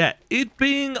 Yeah, it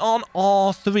being on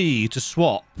R3 to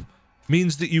swap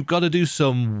means that you've got to do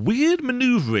some weird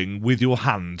maneuvering with your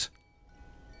hand.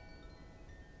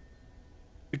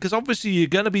 Because obviously you're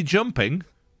going to be jumping,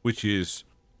 which is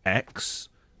X,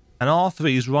 and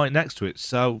R3 is right next to it.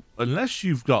 So unless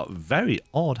you've got very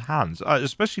odd hands,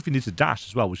 especially if you need to dash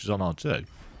as well, which is on R2,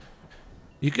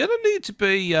 you're going to need to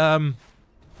be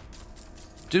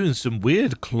doing some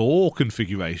weird claw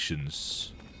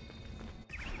configurations.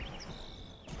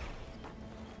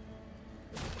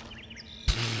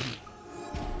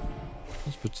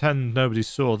 Let's pretend nobody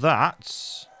saw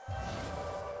that.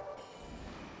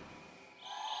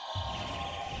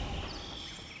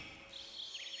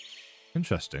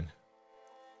 Interesting.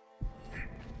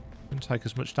 Didn't take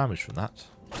as much damage from that.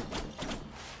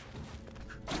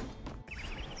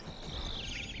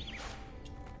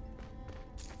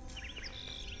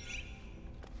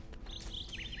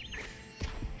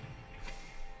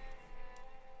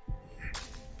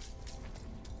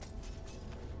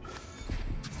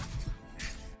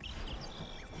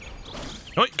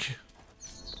 Yoink!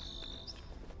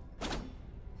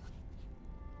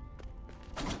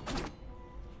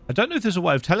 I don't know if there's a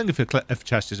way of telling if a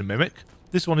chest is a mimic.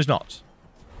 This one is not.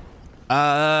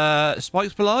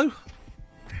 Spikes below?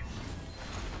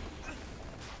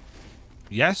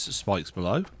 Yes, spikes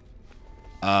below.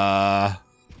 That's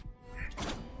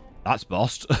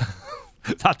bossed.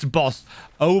 That's bossed.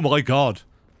 Oh my god.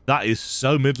 That is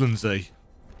so Midlandsy.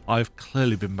 I've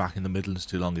clearly been back in the Midlands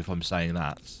too long if I'm saying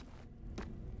that.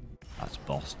 That's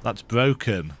bossed. That's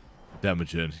broken.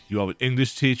 Demajen, you are an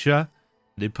English teacher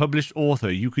and a published author.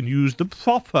 You can use the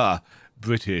proper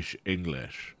British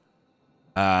English.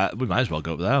 We might as well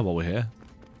go up there while we're here.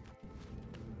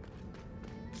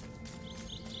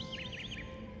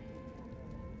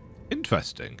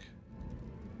 Interesting.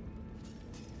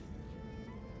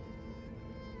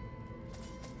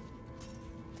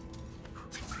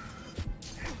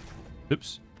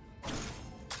 Oops.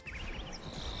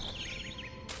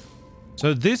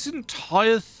 So this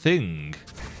entire thing...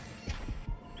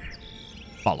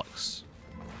 Bollocks.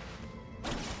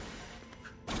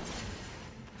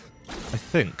 I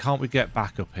think. Can't we get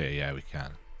back up here? Yeah, we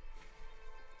can.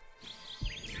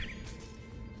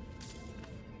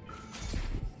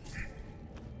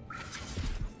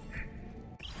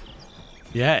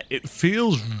 Yeah, it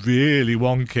feels really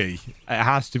wonky. It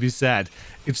has to be said.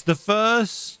 It's the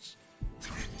first...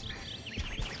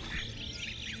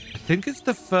 I think it's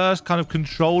the first kind of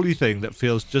control-y thing that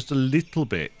feels just a little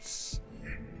bit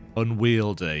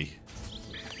unwieldy.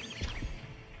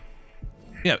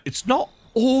 You know, it's not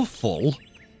awful.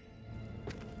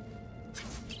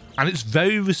 And it's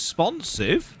very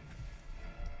responsive.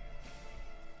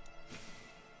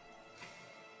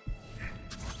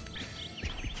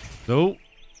 No.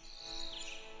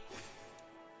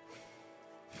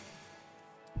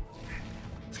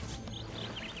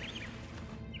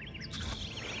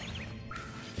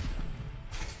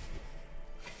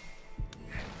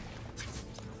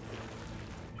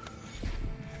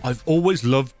 I've always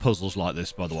loved puzzles like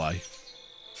this, by the way.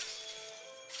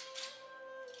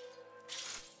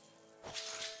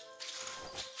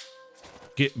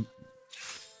 Give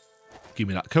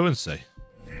me that currency.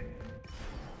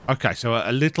 Okay, so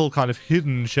a little kind of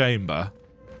hidden chamber.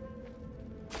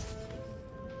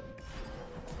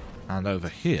 And over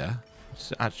here,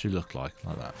 what's it actually look like?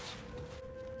 Like that.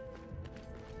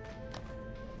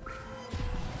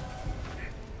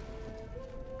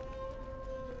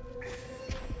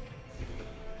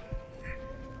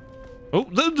 Oh,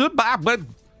 the bad.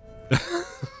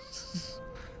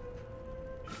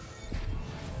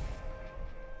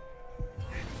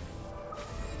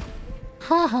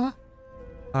 Haha.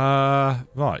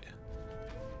 Right.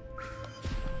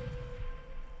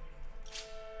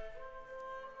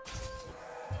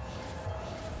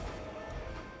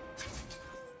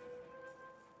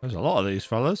 There's a lot of these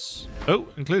fellas. Oh,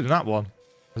 including that one,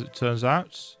 as it turns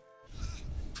out.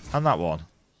 And that one.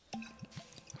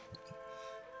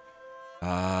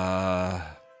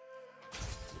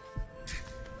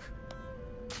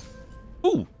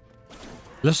 Ooh!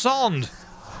 Le Sonde!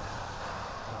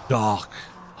 Dark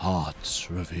hearts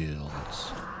revealed.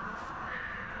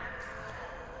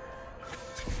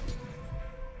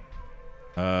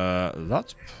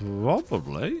 That's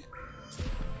probably...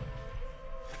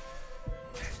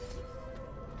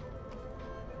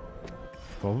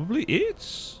 Probably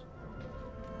it.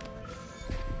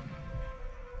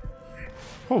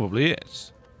 Probably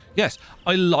it. Yes,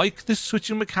 I like this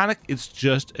switching mechanic. It's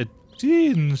just a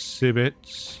teensy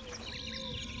bit.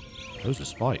 Those are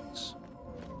spikes.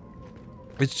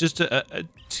 It's just a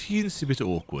teensy bit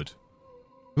awkward.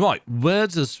 Right, where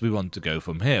does we want to go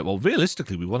from here? Well,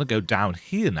 realistically, we want to go down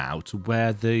here now to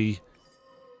where the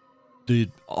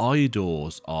eye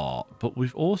doors are. But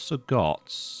we've also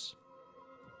got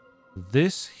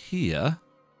this here.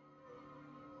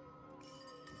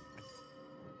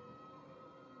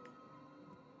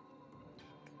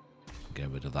 Get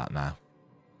rid of that now.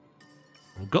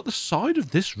 We've got the side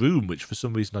of this room, which for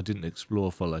some reason I didn't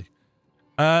explore fully.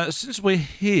 Since we're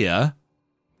here,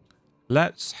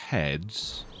 let's head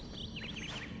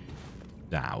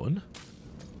down.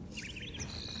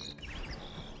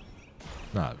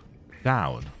 No,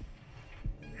 down.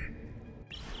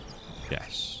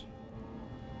 Yes.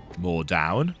 More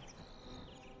down.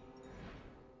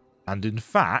 And in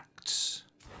fact...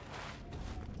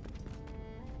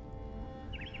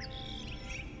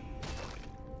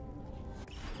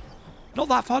 not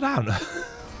that far down.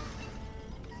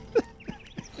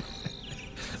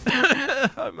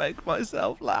 I make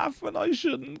myself laugh when I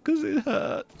shouldn't because it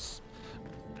hurts.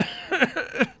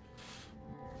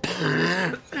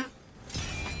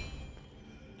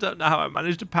 Don't know how I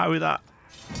managed to parry that.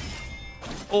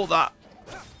 All that.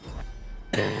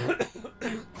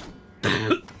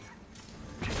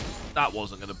 That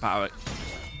wasn't going to parry.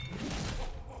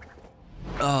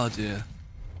 Oh dear.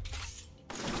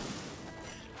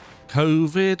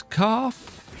 COVID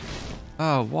cough?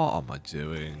 Oh, what am I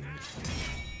doing?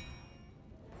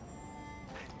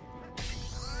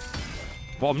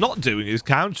 What I'm not doing is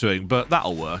countering, but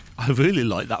that'll work. I really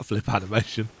like that flip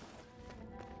animation.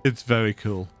 It's very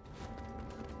cool.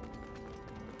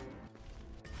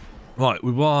 Right,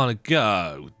 we want to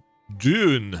go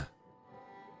Dune.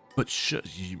 But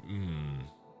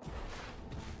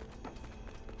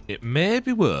it may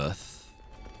be worth...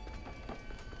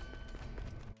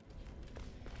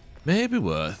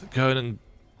 going and...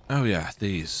 oh yeah,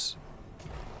 these.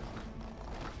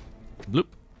 Bloop.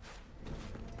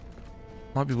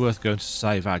 Might be worth going to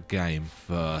save our game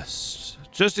first.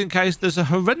 Just in case there's a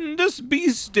horrendous Precious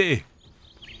beastie.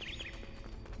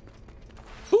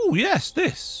 Oh, yes,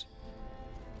 this.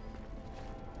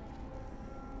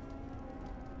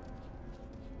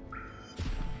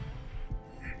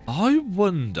 I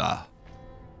wonder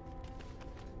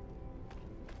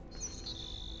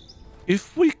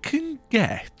if we can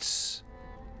get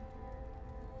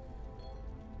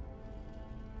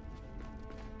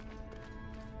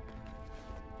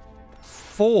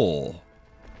four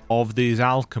of these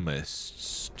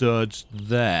alchemists stood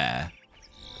there.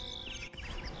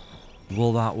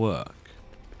 Will that work?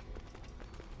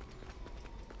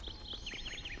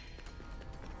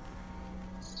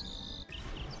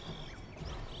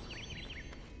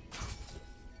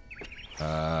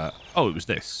 Oh, it was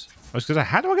this. I was going to say,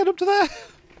 how do I get up to there?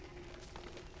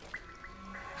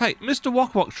 Hey, Mr.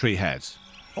 Wok Tree Head.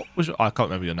 What was I can't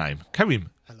remember your name. Karim.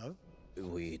 Hello?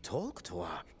 We talked to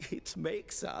her. It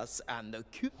makes us and the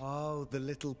cute. Oh, the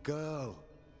little girl.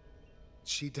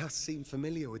 She does seem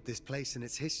familiar with this place and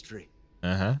its history.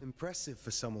 Uh-huh. Impressive for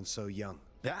someone so young.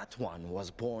 That one was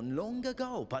born long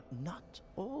ago, but not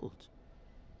old.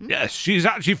 Yes, she's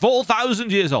actually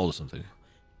 4,000 years old or something.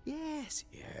 Yes,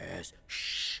 yes.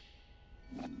 Shh.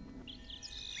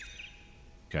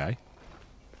 Okay.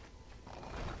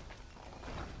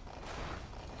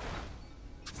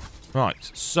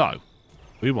 Right, so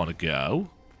we want to go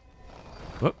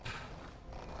up,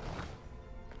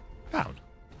 down,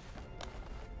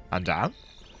 and down.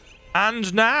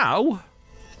 And now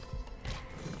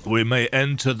we may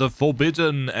enter the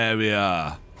forbidden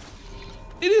area.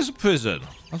 It is a prison.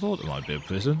 I thought it might be a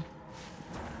prison.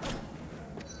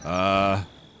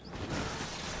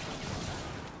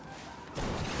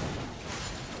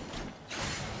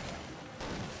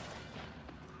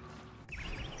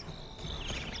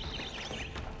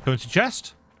 Currency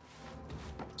chest.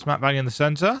 Smack bang in the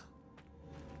center.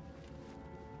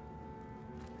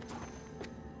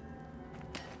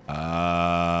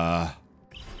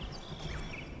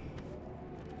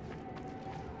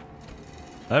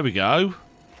 There we go.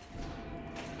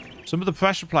 Some of the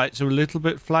pressure plates are a little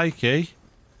bit flaky.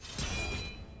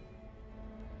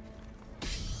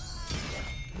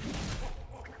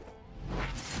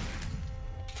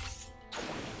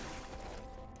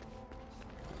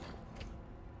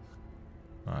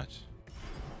 Right.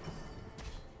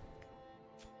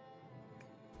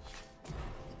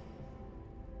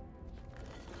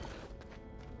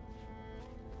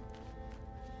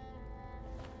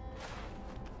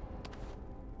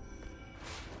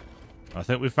 I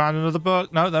think we found another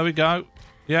bug. No, there we go.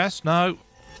 Yes, no.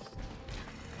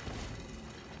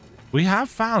 We have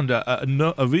found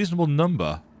a reasonable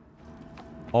number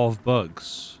of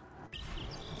bugs.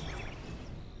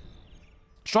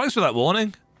 Strikes without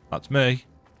warning. That's me.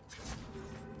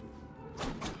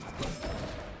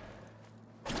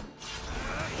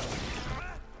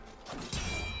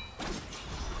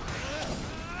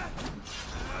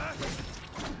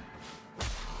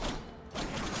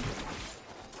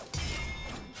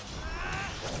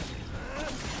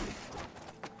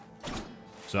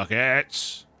 Suck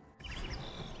it.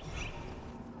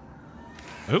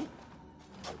 Oh.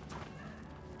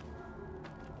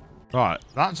 Right,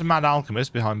 that's a mad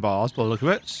alchemist behind bars by the look of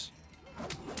it.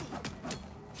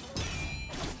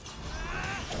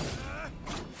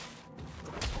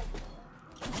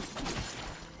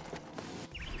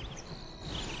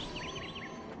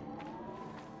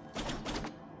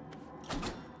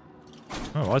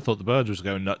 Oh, I thought the bird was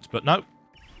going nuts, but no.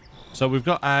 So we've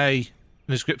got a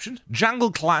description. Jangle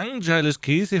Clang, Jailer's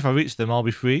Keys. If I reach them, I'll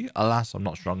be free. Alas, I'm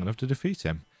not strong enough to defeat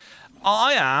him.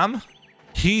 I am.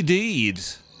 He did.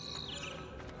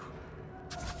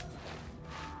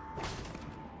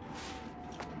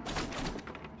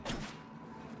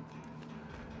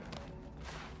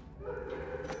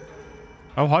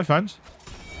 Oh, hi, friends.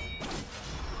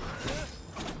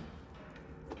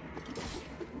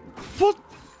 What?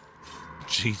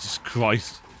 Jesus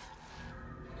Christ.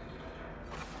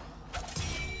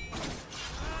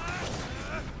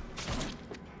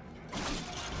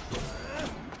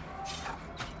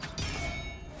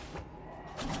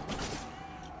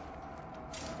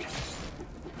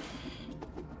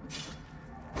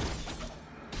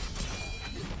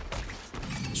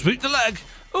 Sweep the leg.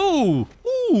 Ooh.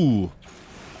 Ooh.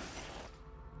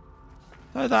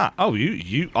 Like that. Oh,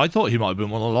 I thought he might have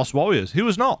been one of the Lost Warriors. He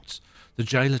was not. The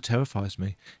jailer terrifies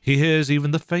me. He hears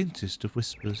even the faintest of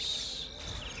whispers.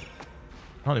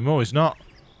 Not anymore, he's not.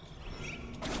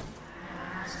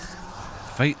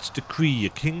 Fate's decree, a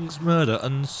king's murder,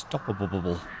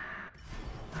 unstoppable.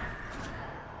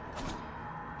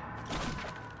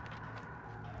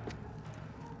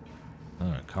 Oh,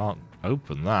 I can't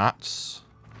open that.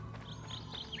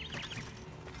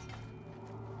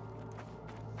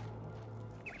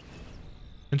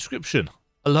 inscription.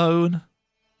 Alone,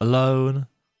 alone,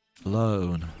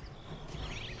 alone.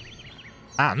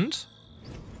 And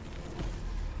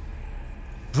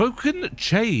broken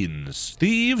chains.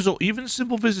 Thieves or even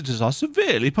simple visitors are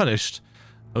severely punished.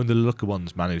 Only the lucky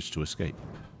ones manage to escape.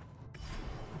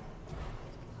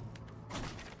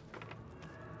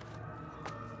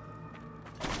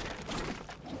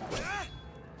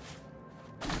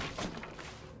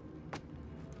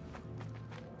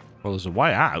 Well, there's a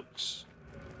way out.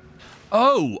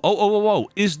 Oh.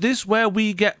 Is this where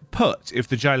we get put if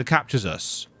the jailer captures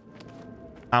us?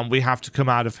 And we have to come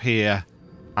out of here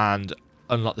and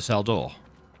unlock the cell door?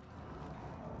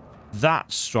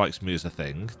 That strikes me as a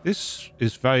thing. This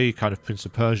is very kind of Prince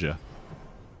of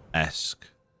Persia-esque.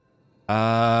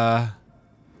 Yeah,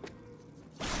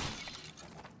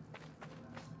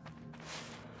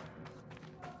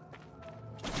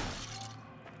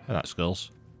 that skulls.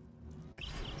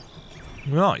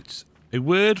 Right. A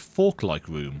weird fork-like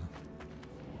room.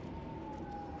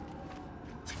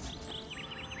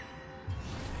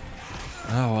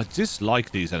 Oh, I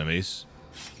dislike these enemies.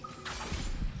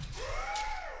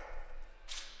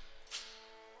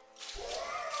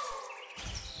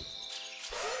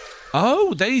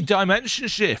 Oh, they dimension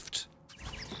shift.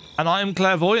 And I am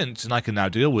clairvoyant, and I can now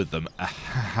deal with them.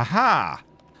 Ha!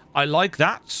 I like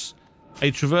that.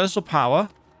 A traversal power.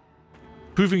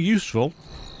 Proving useful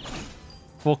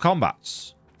for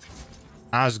combats.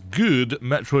 As good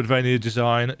Metroidvania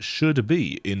design should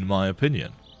be, in my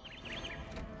opinion.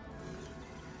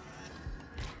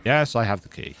 Yes, I have the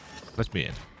key. Let me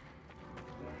in.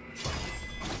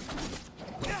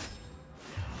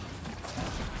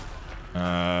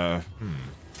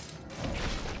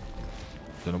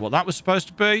 Don't know what that was supposed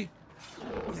to be.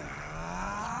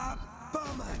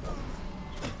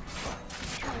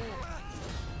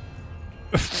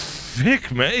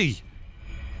 Fick me!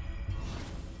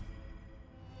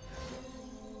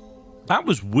 That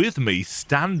was with me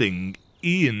standing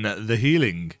in the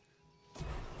healing.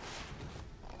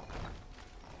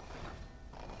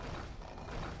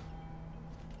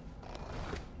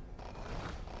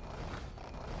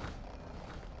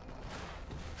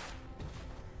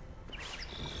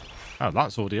 Oh,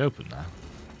 that's already open now.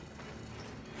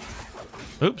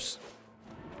 Oops.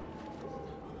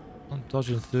 I'm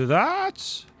dodging through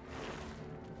that.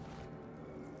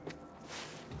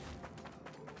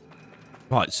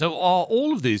 Right, so are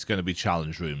all of these going to be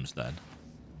challenge rooms then?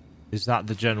 Is that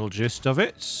the general gist of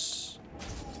it?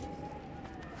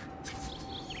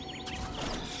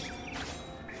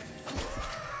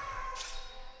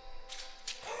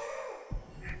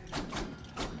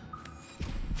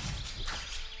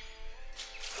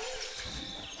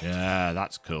 Yeah,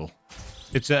 that's cool.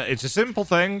 It's a simple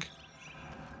thing.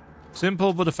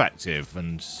 Simple but effective,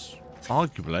 and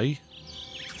arguably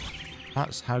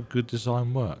that's how good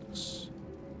design works.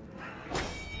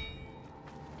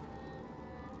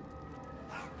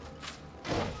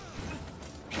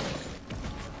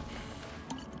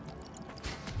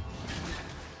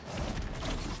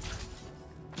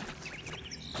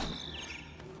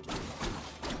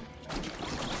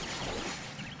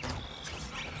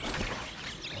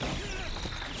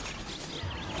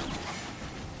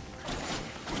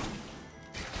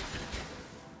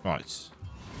 Right.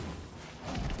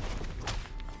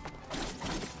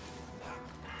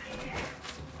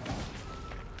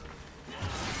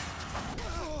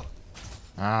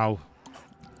 Ow.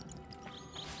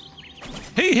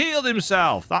 He healed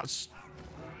himself. That's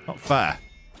not fair.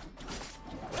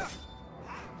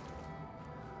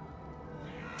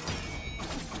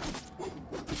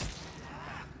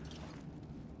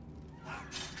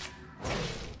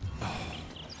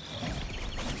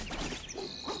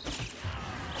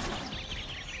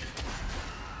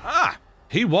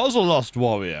 He was a lost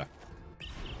warrior.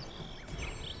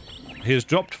 He has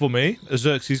dropped for me a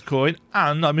Xerxes coin,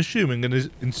 and I'm assuming an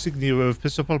insignia of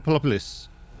Persepolis.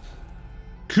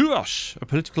 Kurosh, a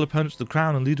political opponent to the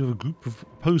crown and leader of a group of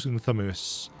opposing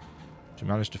Thumirists. She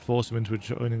managed to force him into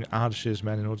joining Ardashir's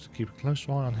men in order to keep a close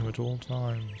eye on him at all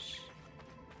times.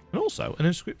 And also an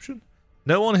inscription.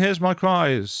 No one hears my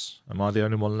cries. Am I the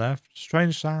only one left?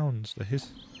 Strange sounds.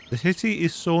 The city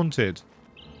is haunted.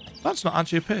 That's not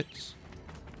actually a pit.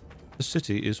 The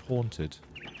city is haunted.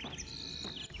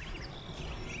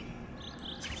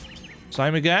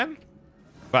 Same again?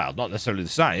 Well, not necessarily the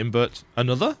same, but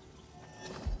another?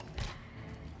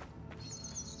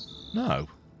 No.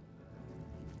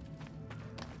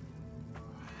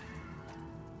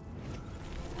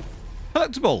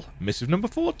 Collectible. Missive number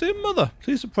 4. Dear Mother,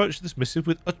 please approach this missive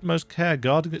with utmost care,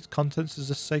 guarding its contents as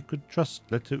a sacred trust.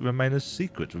 Let it remain a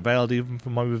secret, veiled even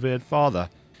from my revered father.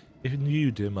 In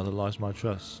you, dear mother, lies my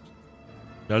trust.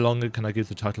 No longer can I give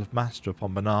the title of master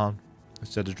upon Banan.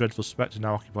 Instead, a dreadful spectre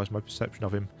now occupies my perception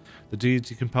of him. The deeds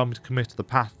he compelled me to commit, the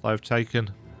path I have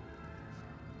taken.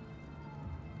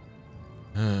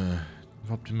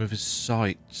 Robbed him of his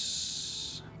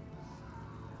sight.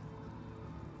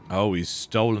 Oh, he's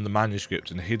stolen the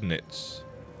manuscript and hidden it.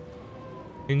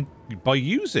 By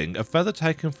using a feather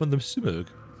taken from the Simorg.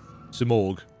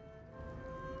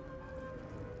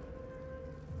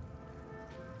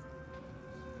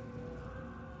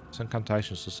 This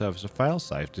incantation shall serve as a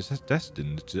failsafe,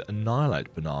 destined to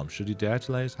annihilate Banan should he dare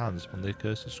to lay his hands upon the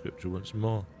accursed scripture once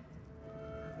more.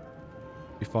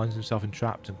 He finds himself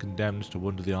entrapped and condemned to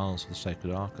wander the aisles of the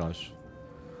sacred archives.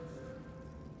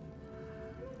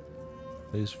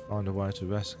 Please find a way to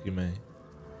rescue me.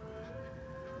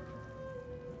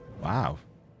 Wow.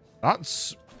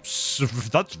 That's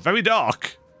very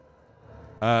dark.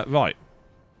 Right.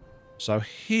 So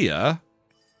here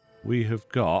we have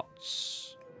got...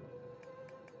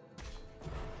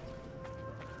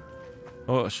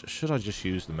 Oh, should I just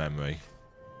use the memory?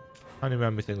 How many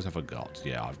memory things have I got?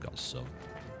 Yeah, I've got some.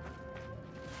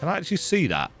 Can I actually see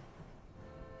that?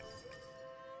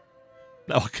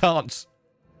 No, I can't.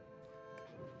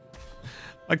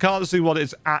 I can't see what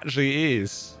it actually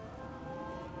is.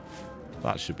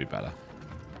 That should be better.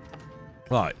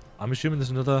 Right, I'm assuming there's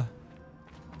another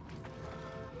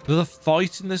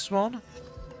fight in this one.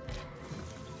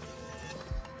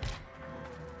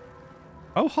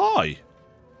 Oh, hi.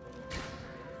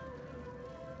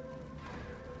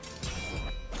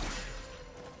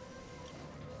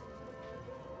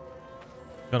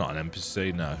 You're not an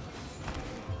NPC, no.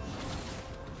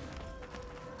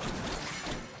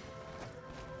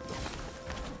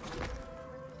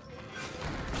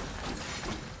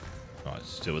 Right,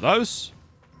 let's deal with those.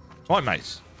 Right,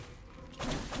 mate.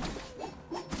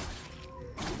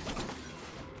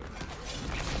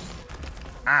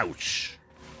 Ouch.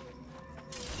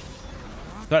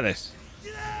 Look at this.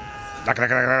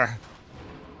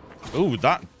 Ooh,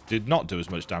 that did not do as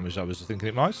much damage as I was thinking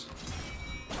it might.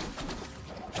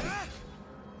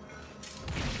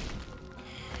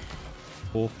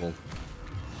 Awful.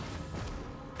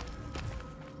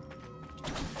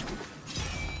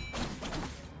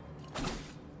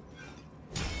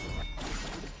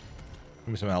 Give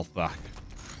me some health back.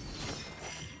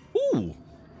 Ooh!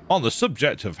 On the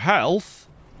subject of health.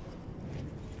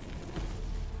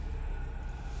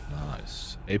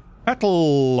 Nice. A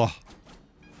petal.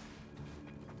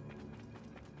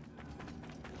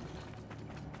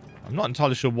 I'm not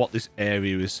entirely sure what this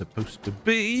area is supposed to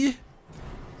be.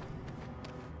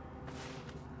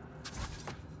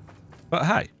 But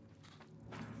hey.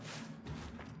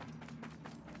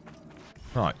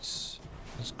 Right.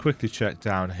 Let's quickly check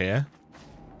down here.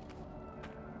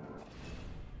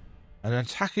 An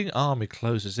attacking army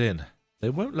closes in. They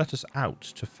won't let us out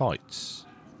to fight.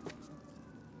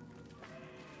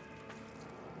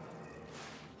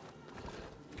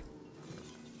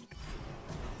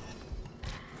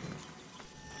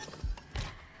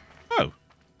 Oh.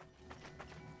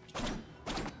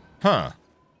 Huh.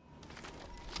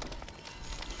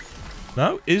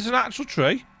 No, it is an actual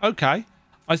tree. Okay.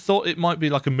 I thought it might be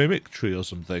like a mimic tree or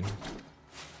something.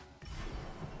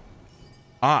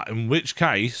 Ah, in which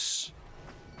case...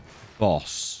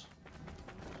 Boss.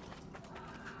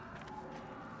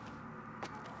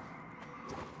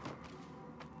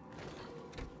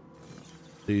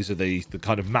 These are the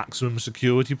kind of maximum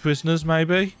security prisoners,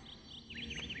 maybe?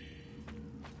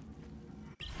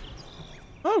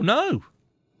 Oh, no.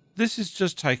 This is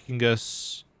just taking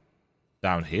us...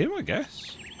 down here, I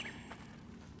guess.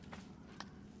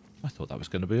 I thought that was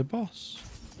going to be a boss.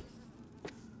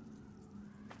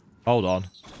 Hold on.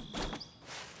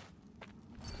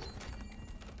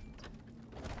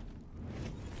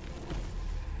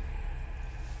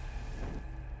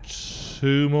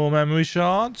 Two more memory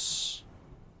shards,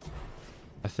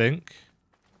 I think.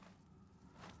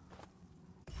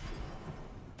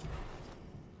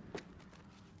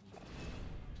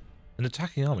 An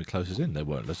attacking army closes in. They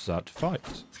won't let us out to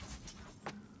fight.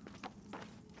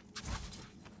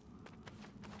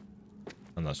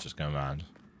 And that's just going around.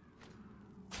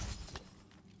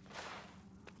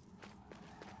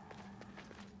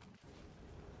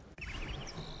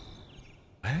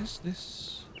 Where's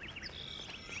this?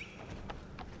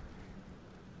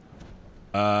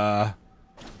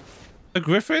 A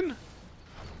griffin?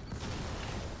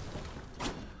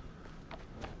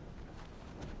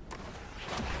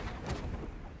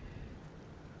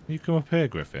 You come up here,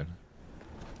 Griffin.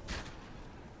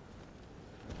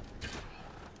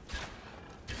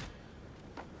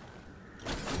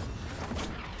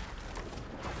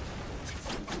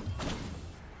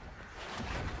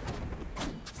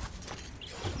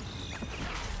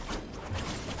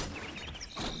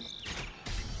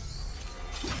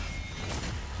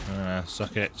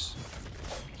 Suck it.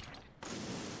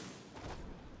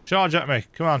 Charge at me.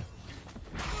 Come on.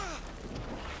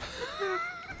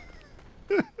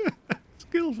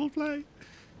 Skillful play.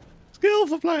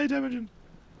 Skillful play, Demajen.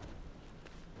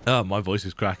 Oh, my voice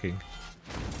is cracking.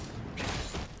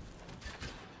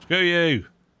 Screw you.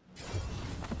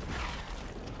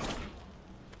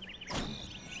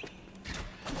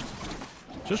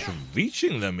 Just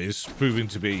reaching them is proving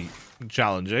to be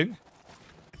challenging.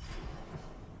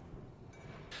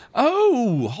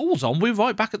 Oh, hold on. We're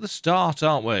right back at the start,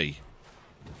 aren't we?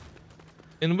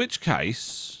 In which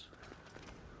case...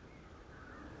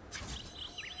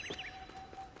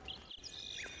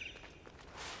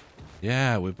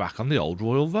 yeah, we're back on the old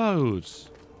royal road.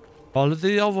 Follow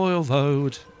the old royal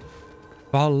road.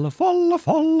 Follow, follow,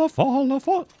 follow, follow,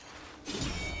 follow.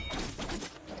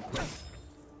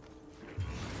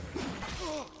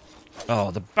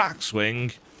 Oh, the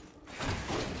backswing.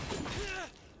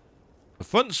 The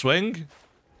front swing.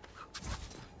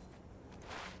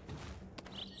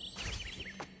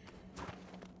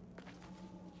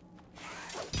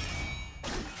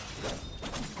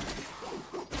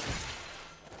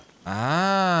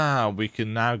 Ah, we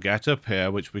can now get up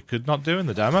here, which we could not do in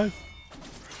the demo.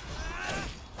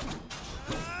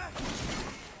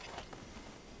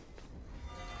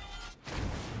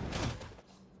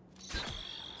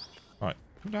 Right,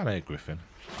 come down here, Griffin.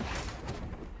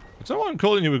 It's not why I'm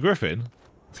calling you a Griffin.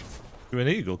 You're an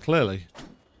eagle, clearly.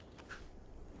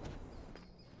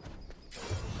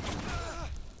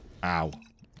 Ow.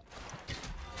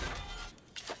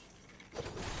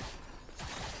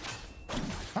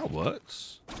 That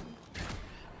works.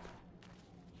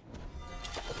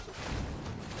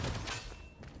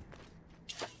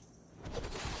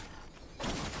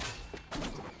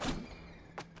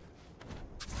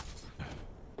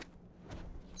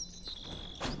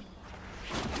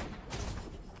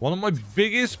 One of my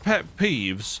biggest pet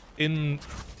peeves in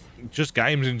just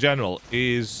games in general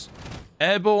is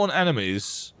airborne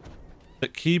enemies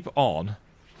that keep on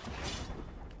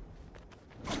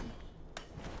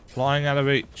flying out of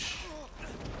reach.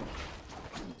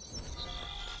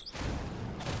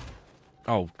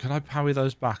 Oh, can I parry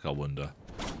those back, I wonder?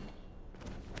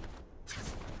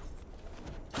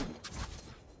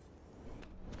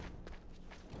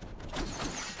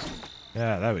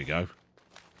 Yeah, there we go.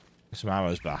 Get some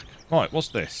arrows back. Right, what's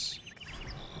this?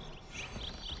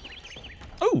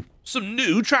 Oh, some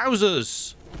new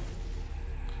trousers!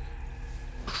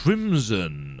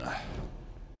 Crimson.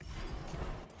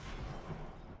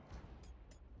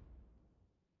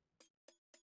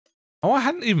 Oh, I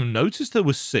hadn't even noticed there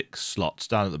were 6 slots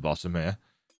down at the bottom here.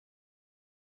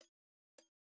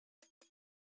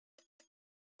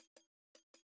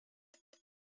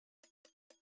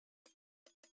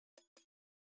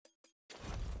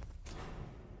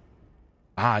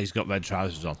 Ah, he's got red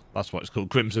trousers on. That's why it's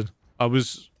called Crimson.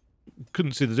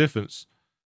 Couldn't see the difference.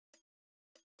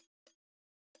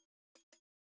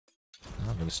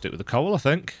 I'm going to stick with the coal, I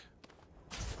think.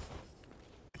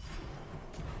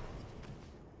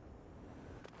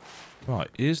 Right,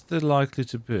 is there likely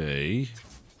to be...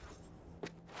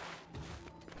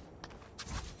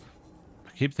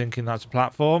 I keep thinking that's a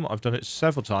platform. I've done it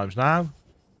several times now.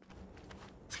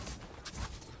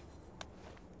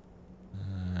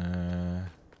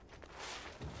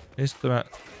 Is there a...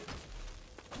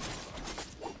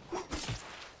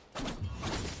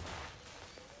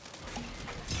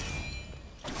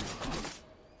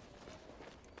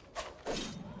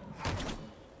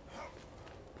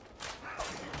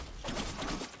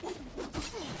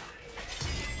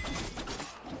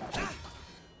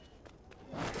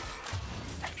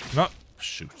 No,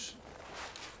 shoot.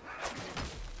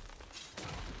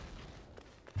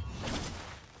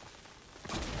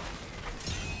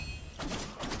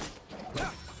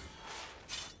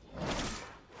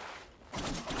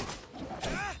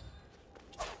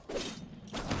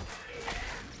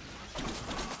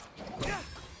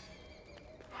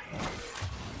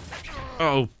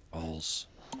 Oh, balls.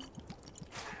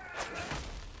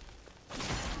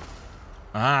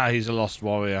 Ah, he's a lost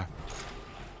warrior.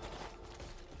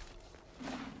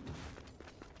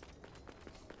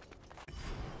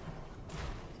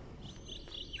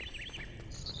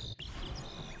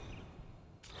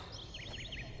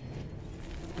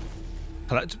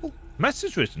 Collectible?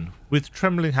 Message written with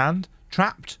trembling hand.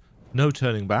 Trapped. No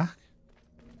turning back.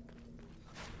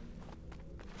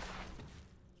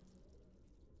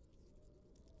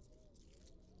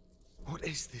 What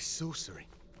is this sorcery?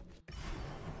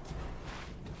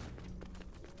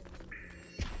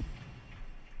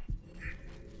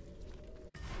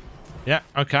 Yeah,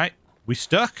 okay. We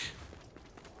stuck.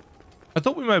 I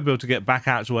thought we might be able to get back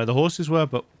out to where the horses were,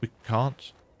 but we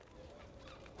can't.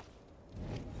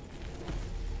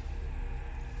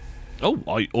 Oh,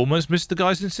 I almost missed the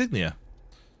guy's insignia.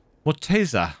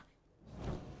 Morteza.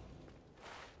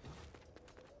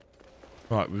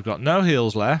 Right, we've got no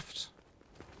heals left.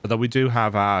 Although we do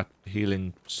have our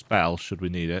healing spell, should we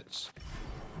need it.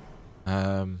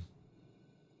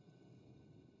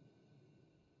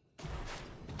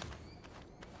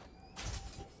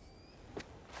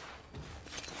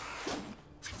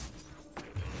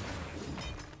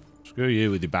 Screw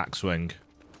you with your backswing.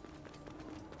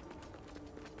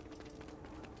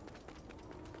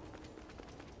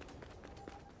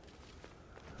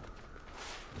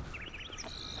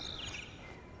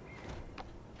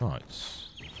 Right.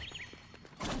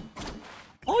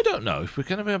 I don't know if we're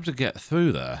going to be able to get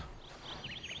through there.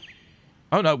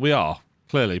 Oh, no, we are.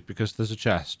 Clearly, because there's a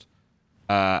chest.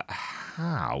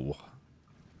 How?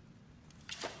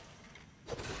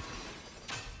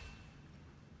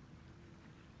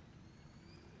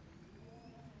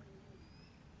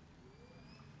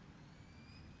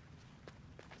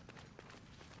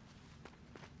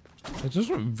 It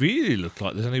doesn't really look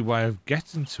like there's any way of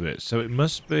getting to it, so it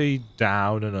must be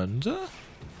down and under.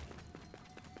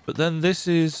 But then this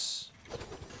is...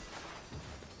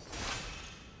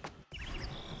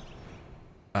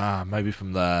 Ah, maybe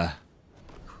from there.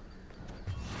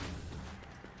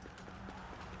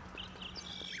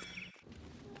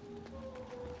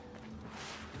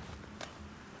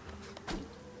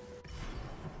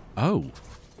 Oh.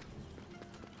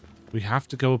 We have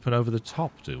to go up and over the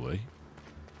top, do we?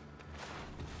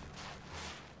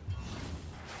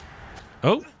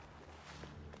 Oh.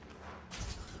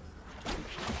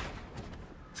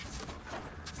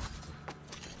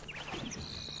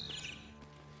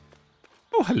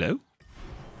 Oh, hello.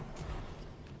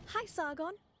 Hi,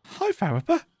 Sargon. Hi,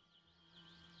 Farrapper.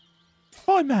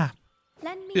 My map.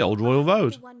 Lend me The old Royal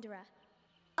Road. the Wanderer.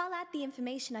 I'll add the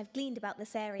information I've gleaned about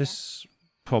this area. This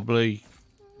probably...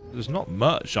 There's not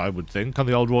much, I would think, on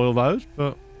the old Royal Road,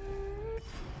 but...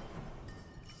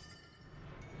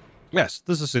 Yes,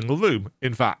 there's a single room,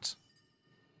 in fact.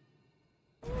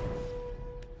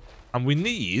 And we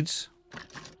need...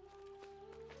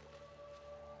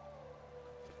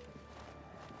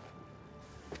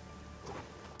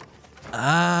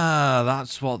 Ah,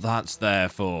 that's what that's there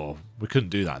for. We couldn't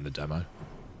do that in the demo.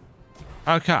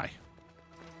 Okay.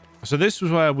 So this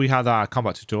was where we had our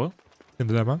combat tutorial in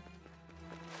the demo.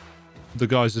 The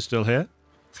guys are still here.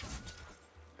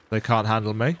 They can't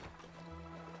handle me.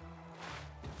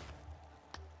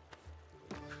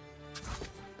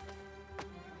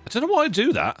 I don't know why I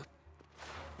do that.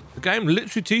 The game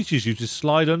literally teaches you to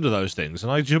slide under those things, and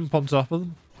I jump on top of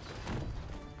them.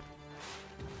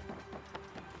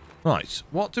 Right,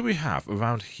 what do we have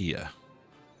around here?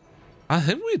 I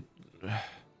think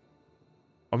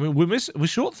we're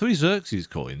short 3 Xerxes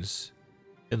coins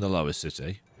in the lower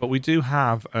city, but we do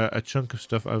have a chunk of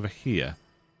stuff over here.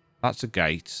 That's a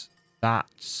gate.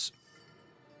 That's...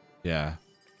 yeah.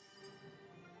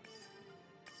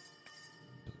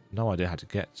 No idea how to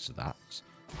get to that.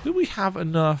 Do we have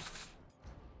enough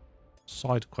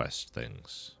side quest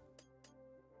things?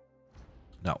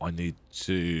 No, I need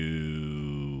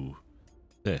to...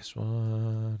 this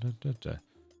one.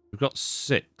 We've got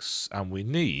 6, and we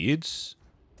need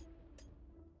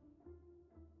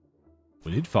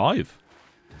 5.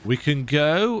 We can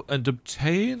go and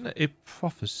obtain a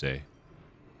prophecy.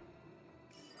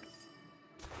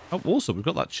 Oh, also, we've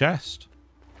got that chest.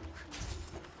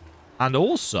 And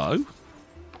also,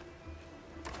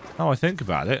 now I think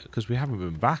about it, because we haven't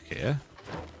been back here,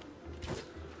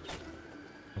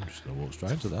 I'm just going to walk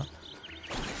straight into that.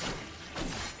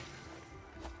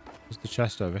 There's the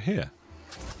chest over here.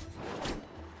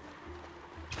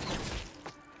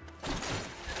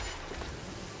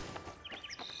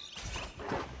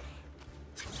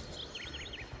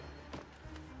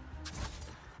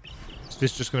 Is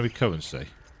this just going to be currency?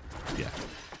 Yeah.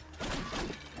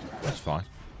 That's fine.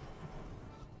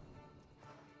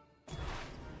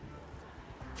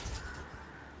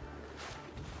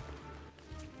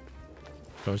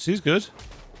 Currency's good.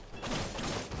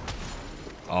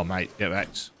 Oh, mate, get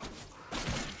wrecked.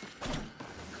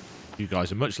 You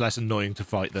guys are much less annoying to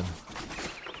fight than...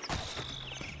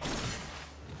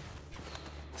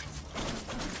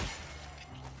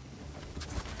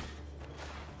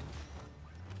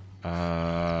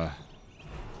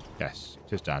 yes,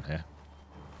 it is down here.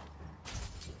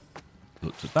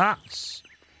 Looked at that.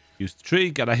 Use the tree,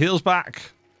 get our heals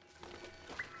back.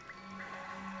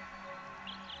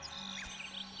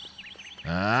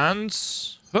 And...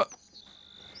 oh.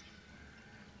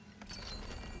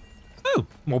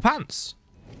 More pants.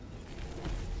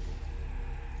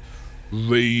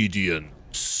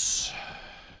 Radiance.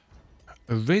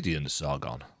 A radiant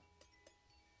Sargon.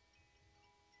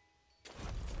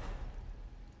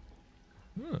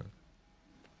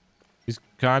 He's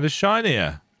kind of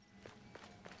shinier.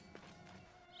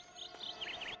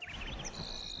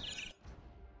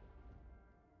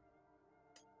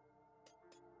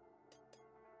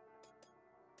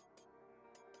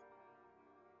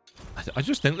 I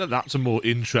just think that that's a more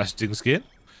interesting skin.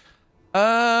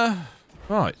 Right.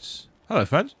 Hello,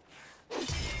 friend.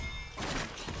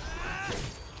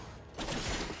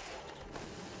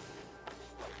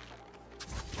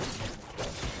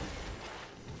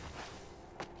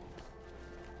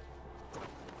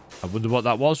 I wonder what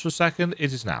that was for a second.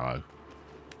 It is an arrow.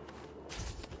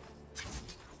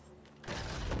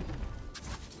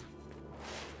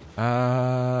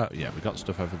 Yeah, we got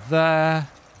stuff over there.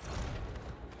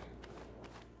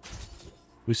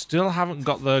 We still haven't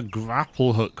got the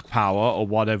grapple hook power or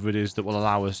whatever it is that will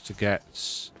allow us to get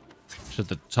to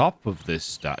the top of this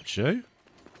statue.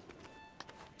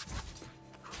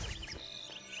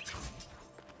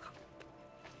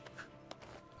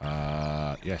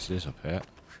 Yes, it is up here.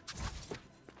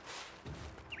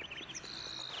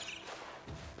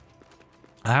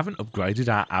 I haven't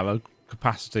upgraded our arrow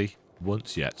capacity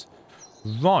once yet.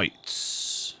 Right.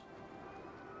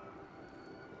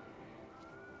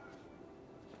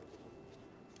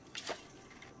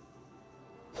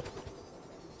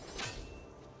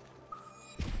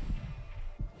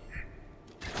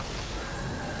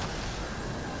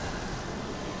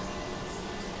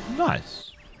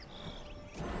 Nice.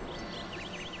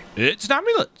 It's an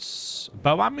amulet.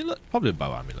 Bow amulet? Probably a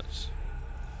bow amulet.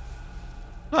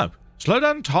 No. Slow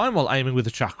down time while aiming with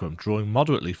the chakram, drawing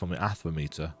moderately from the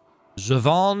athrometer.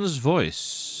 Zavan's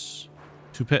voice.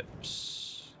 2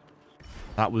 pips.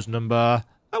 That was number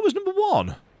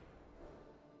 1.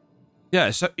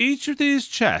 Yeah, so each of these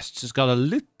chests has got a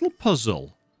little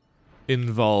puzzle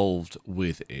involved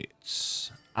with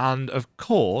it. And of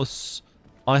course,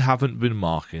 I haven't been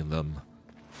marking them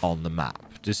on the map,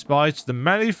 despite the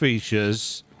many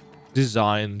features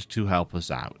designed to help us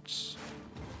out.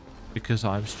 Because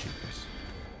I'm stupid.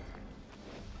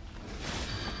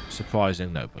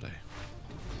 Surprising nobody.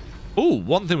 Oh,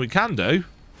 one thing we can do.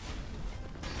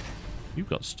 You've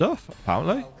got stuff,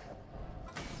 apparently.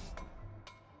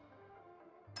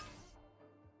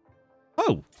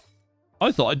 Oh.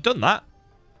 I thought I'd done that.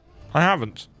 I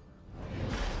haven't.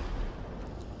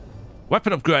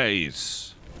 Weapon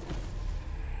upgrades.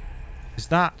 Is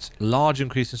that large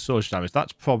increase in sword damage?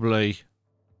 That's probably...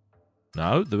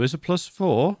 No, there is a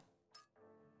 +4.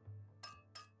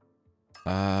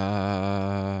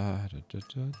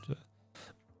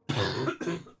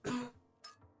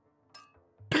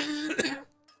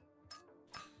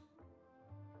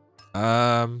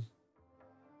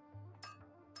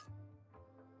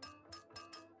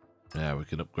 Yeah, we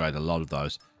can upgrade a lot of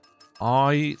those.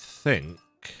 I think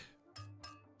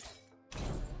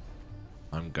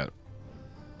I'm going.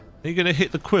 Are you going to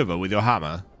hit the quiver with your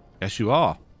hammer? Yes, you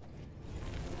are.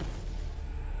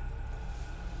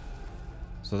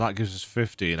 So that gives us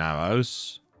 15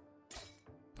 arrows.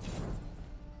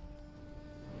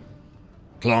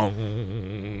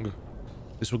 Clong.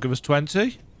 This will give us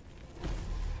 20.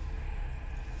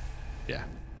 Yeah.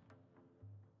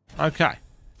 Okay.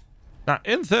 Now,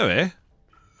 in theory...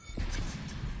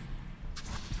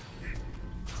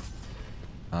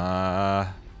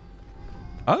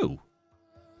 Oh.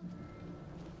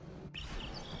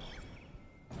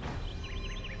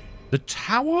 The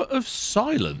Tower of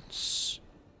Silence.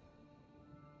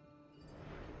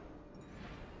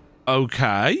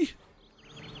 Okay.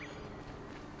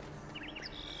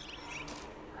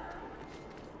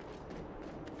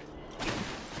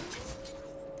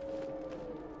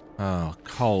 Oh,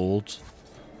 cold.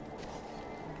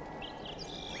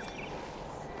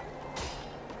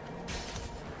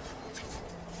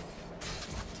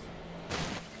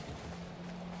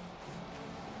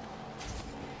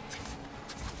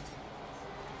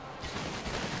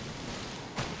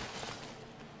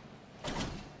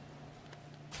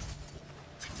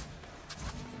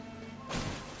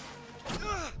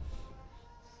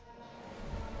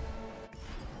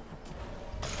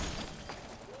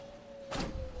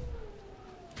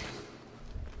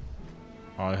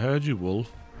 I heard you,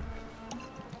 Wolf.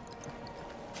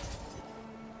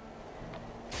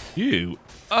 You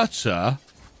utter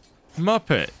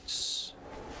Muppets.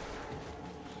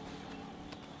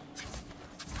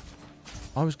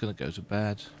 I was going to go to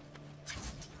bed.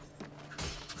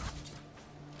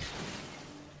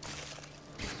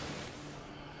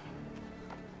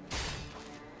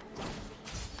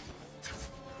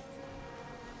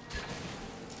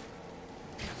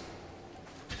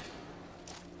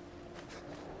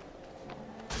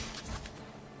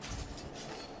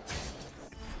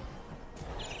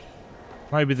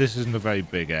 Maybe this isn't a very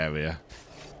big area.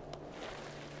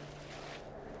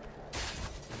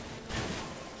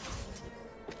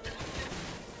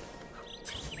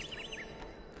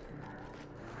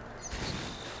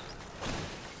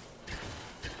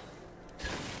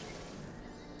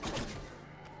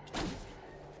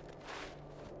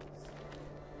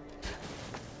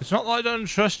 It's not that I don't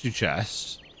trust you,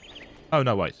 chest. Oh,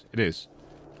 no, wait. It is.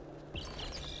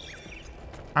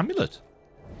 Amulet.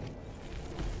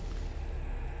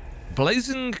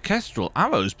 Blazing kestrel.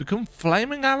 Arrows become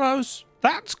flaming arrows?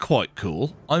 That's quite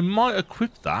cool. I might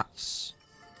equip that.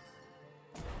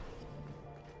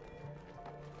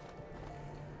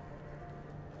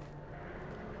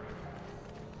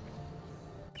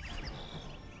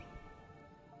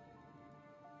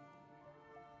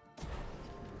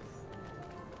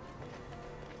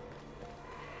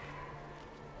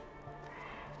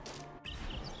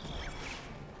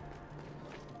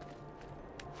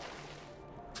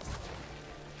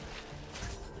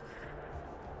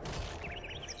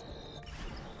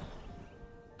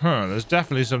 There's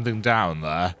definitely something down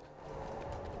there.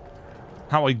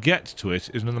 How I get to it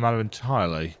is another matter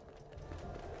entirely.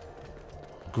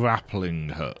 Grappling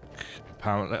hook.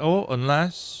 Apparently. Oh,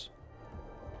 unless...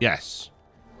 Yes.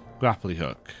 Grappling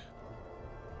hook.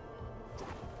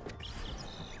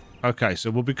 Okay, so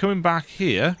we'll be coming back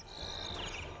here.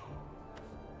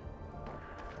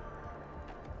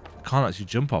 I can't actually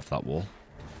jump off that wall.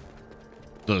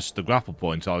 Thus the grapple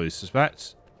point, I would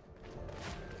suspect.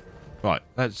 Right,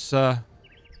 let's I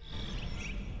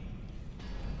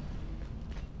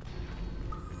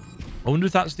wonder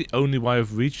if that's the only way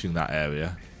of reaching that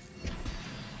area.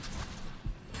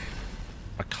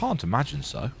 I can't imagine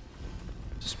so. I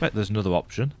suspect there's another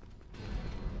option.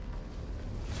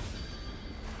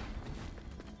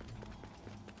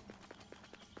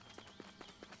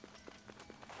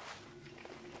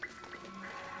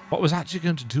 What was actually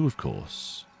going to do, of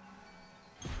course.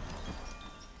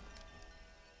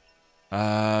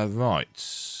 Right.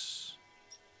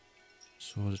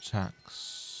 Sword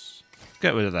attacks.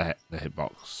 Get rid of the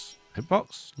hitbox.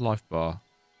 Hitbox? Life bar.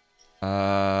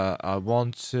 I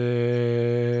wanted...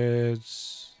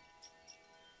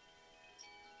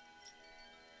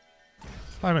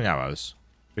 flaming arrows.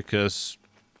 Because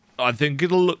I think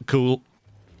it'll look cool.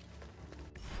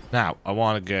 Now, I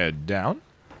want to go down.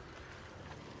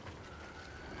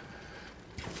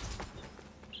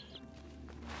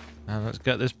 And let's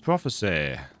get this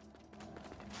prophecy.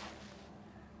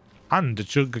 And a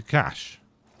chunk of cash.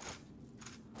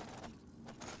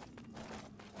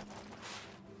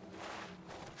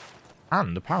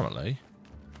 And apparently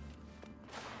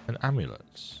an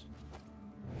amulet.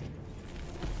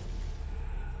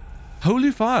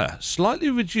 Holy fire. Slightly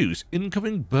reduce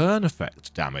incoming burn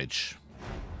effect damage.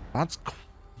 That's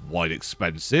quite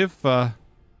expensive.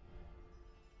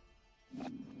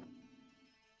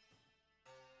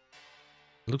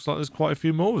 Looks like there's quite a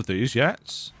few more of these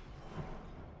yet.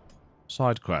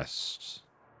 Side quests.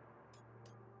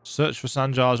 Search for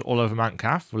Sanjars all over Mount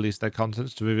Calf. Release their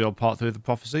contents to reveal part 3 of the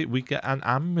prophecy. We get an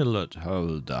amulet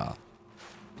holder.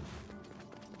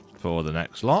 For the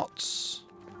next lots.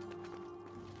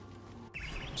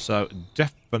 So,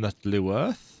 definitely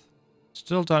worth.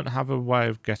 Still don't have a way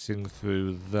of getting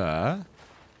through there.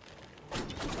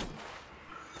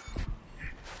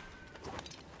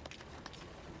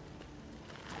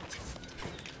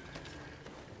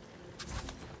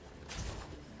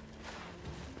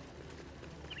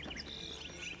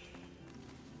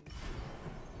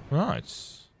 Right.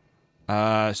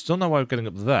 Still no way of getting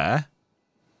up there.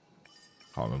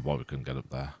 Can't remember why we couldn't get up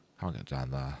there. Can't get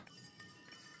down there.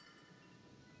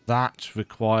 That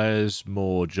requires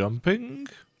more jumping.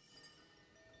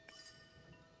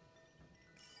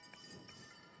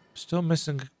 Still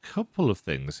missing a couple of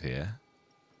things here.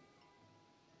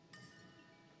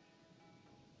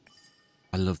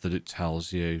 I love that it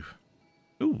tells you.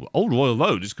 Ooh, Old Royal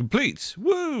Road is complete.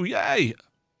 Woo, yay!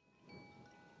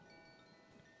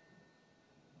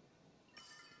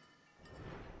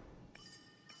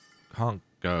 Can't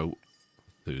go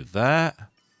through there.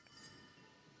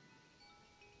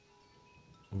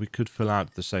 We could fill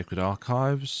out the Sacred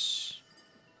Archives.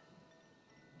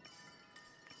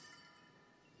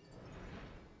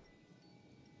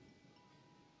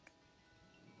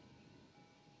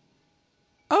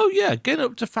 Oh yeah, get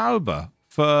up to Fauber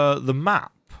for the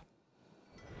map.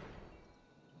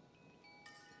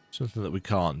 Something that we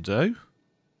can't do.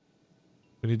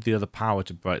 We need the other power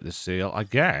to break the seal. I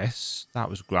guess that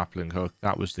was grappling hook.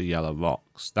 That was the yellow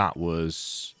rocks. That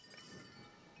was...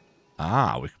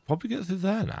 Ah, we could probably get through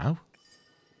there now.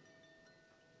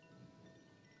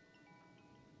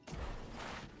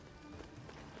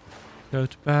 Go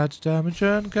to bed,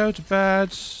 Demajen. Go to bed.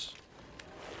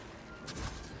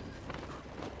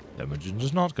 Demajen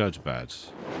does not go to bed.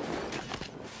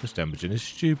 This Demajen is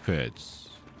stupid.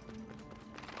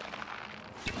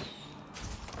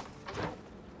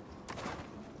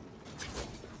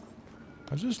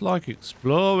 I just like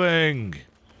exploring.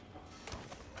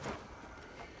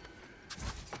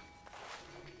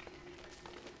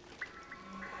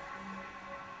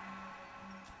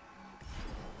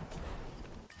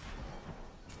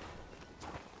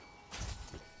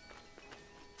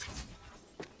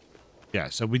 Yeah,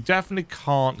 so we definitely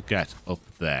can't get up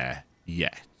there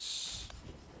yet.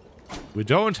 We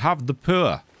don't have the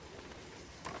poor.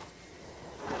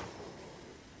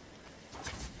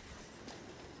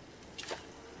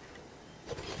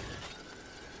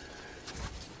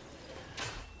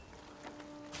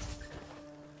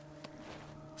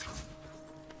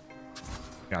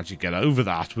 You can actually get over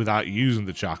that without using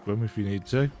the chakram if you need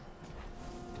to.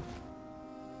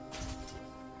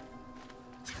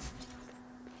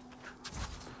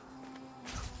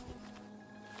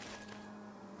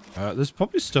 There's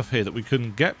probably stuff here that we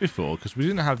couldn't get before because we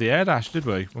didn't have the air dash, did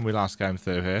we, when we last came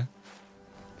through here?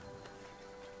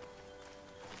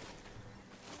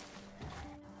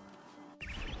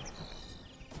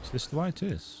 Is this the way it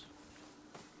is?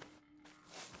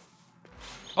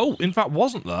 Oh, in fact,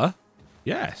 wasn't there?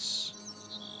 Yes.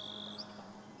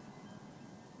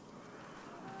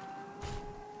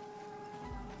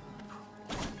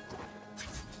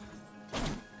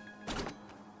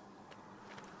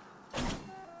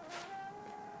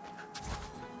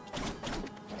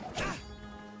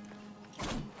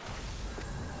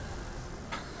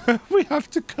 We have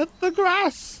to cut the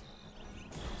grass.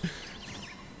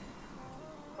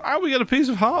 Oh, we get a piece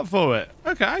of heart for it.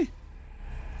 Okay.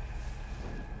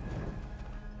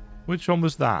 Which one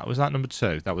was that? Was that number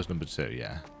 2? That was number 2,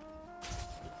 yeah.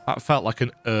 That felt like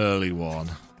an early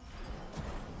one.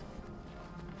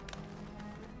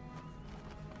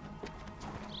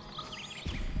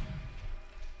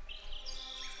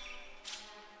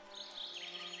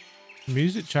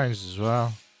 Music changes as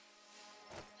well.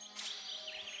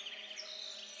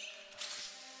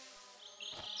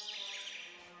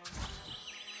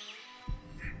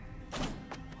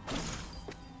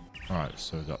 Alright,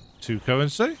 so we've got 2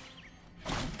 currency.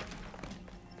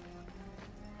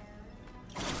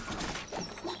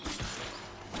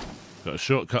 Got a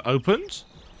shortcut opened.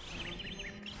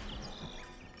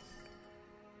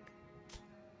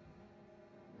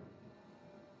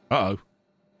 Uh-oh.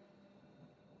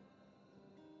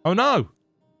 Oh no!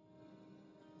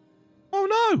 Oh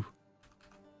no!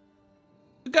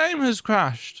 The game has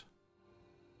crashed.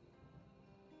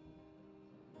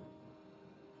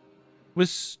 We're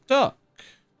stuck.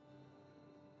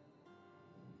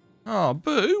 Oh,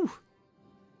 boo.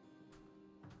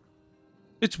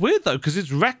 It's weird, though, because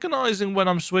it's recognizing when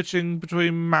I'm switching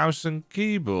between mouse and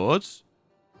keyboard.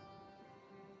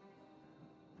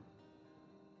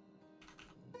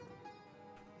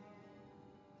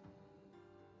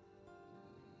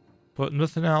 But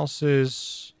nothing else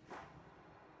is...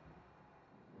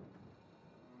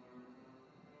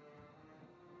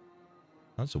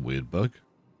 That's a weird bug.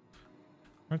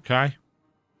 Okay.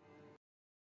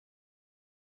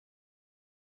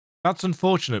 That's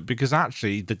unfortunate because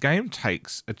actually the game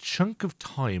takes a chunk of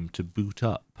time to boot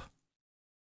up.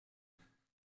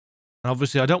 And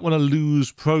obviously I don't want to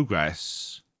lose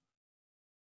progress.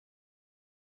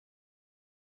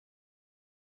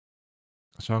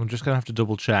 So I'm just going to have to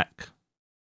double check.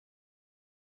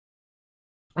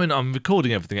 I mean, I'm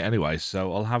recording everything anyway,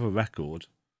 so I'll have a record.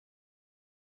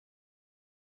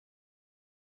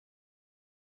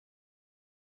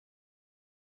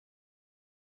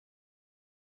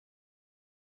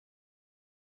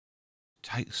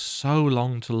 Takes so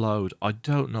long to load. I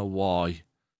don't know why.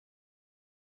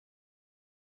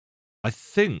 I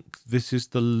think this is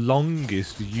the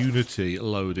longest Unity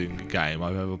loading game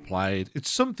I've ever played. It's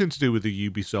something to do with the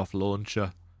Ubisoft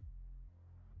launcher.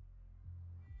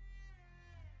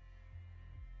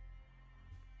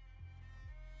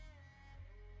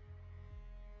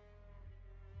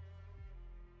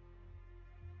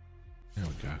 There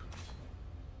we go.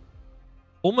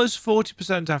 Almost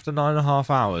 40% after 9.5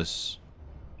 hours.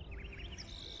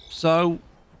 So,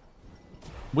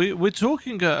 we're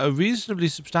talking a reasonably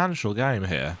substantial game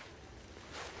here.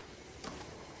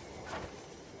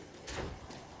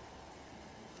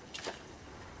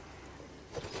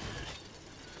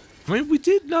 I mean, we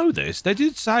did know this. They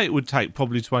did say it would take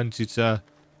probably 20 to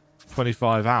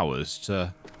 25 hours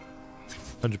to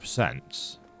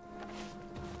 100%.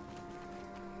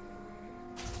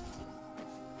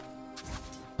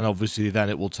 And obviously then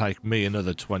it will take me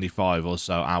another 25 or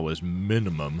so hours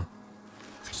minimum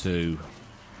to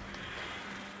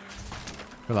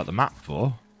fill out the map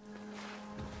for.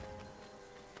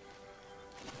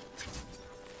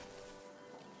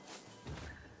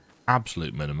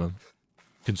 Absolute minimum,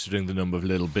 considering the number of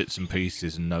little bits and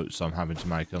pieces and notes I'm having to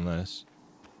make on this.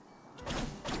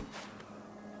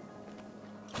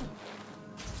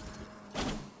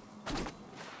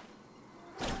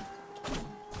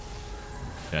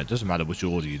 Yeah, it doesn't matter which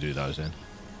order you do those in.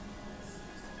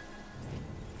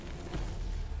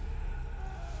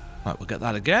 Right, we'll get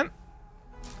that again.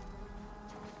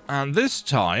 And this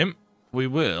time, we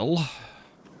will...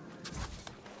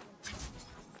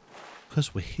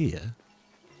 Because we're here.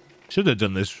 Should have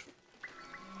done this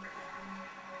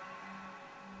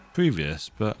previous,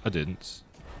 but I didn't.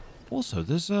 Also,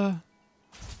 there's a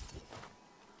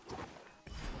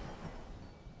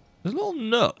little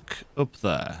nook up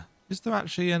there. Is there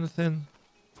actually anything?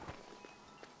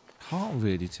 Can't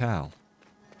really tell.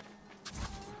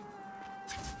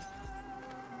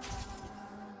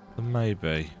 There may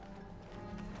be.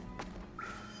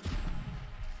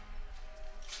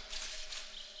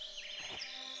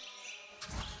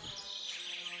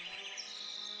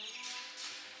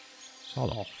 Sod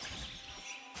off.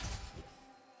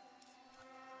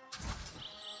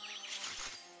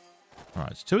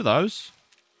 Right, it's two of those.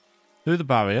 Through the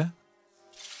barrier.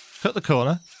 Cut the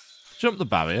corner. Jump the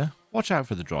barrier. Watch out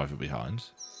for the driver behind.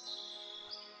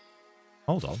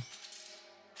 Hold on.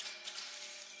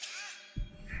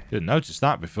 Didn't notice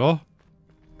that before.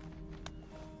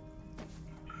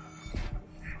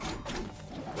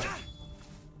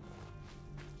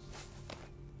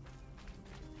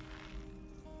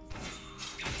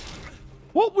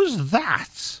 What was that?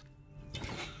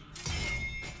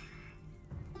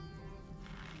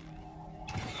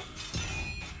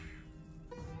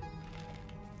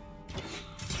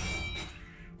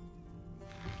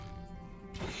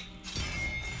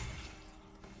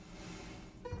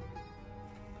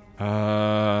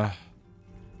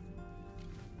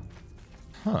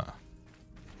 Huh.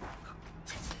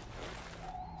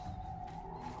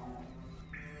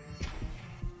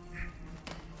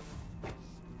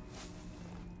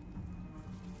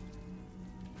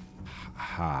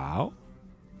 How?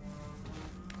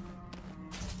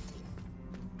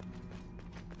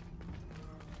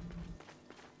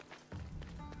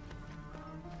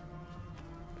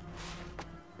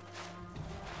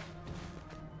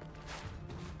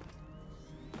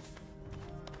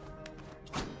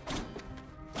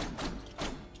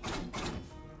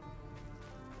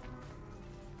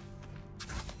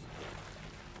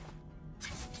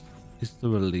 Is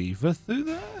there a lever through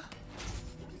there?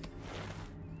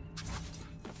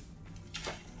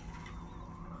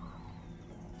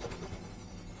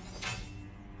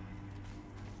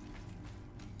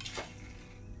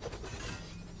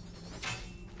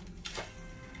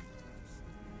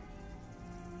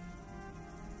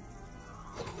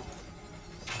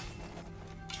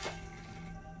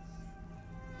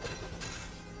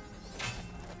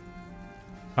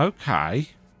 Okay.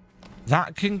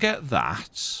 That can get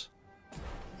that.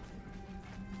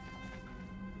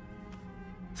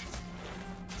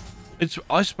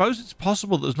 I suppose it's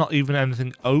possible there's not even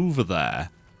anything over there.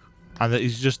 And that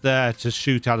he's just there to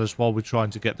shoot at us while we're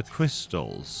trying to get the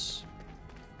crystals.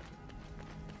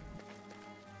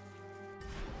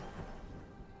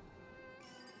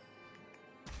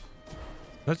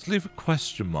 Let's leave a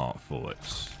question mark for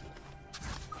it.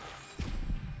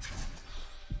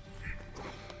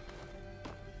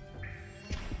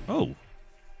 Oh.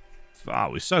 Wow,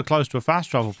 we're so close to a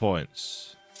fast travel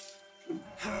point.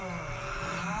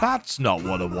 That's not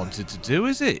what I wanted to do,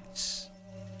 is it?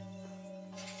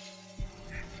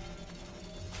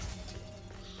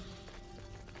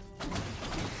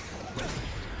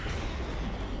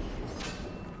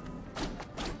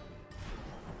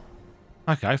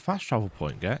 Okay, fast travel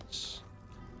point gets.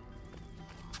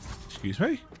 Excuse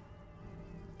me?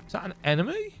 Is that an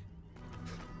enemy?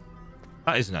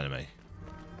 That is an enemy.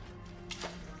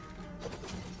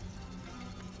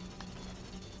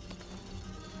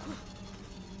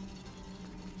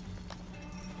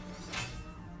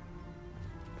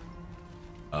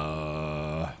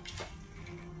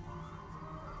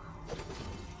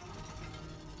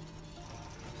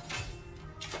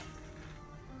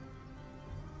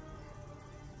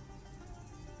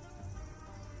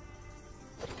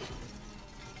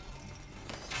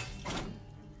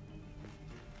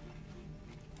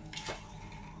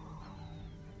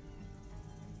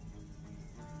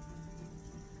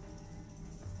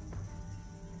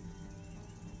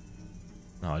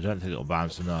 No, I don't think it'll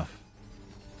bounce enough.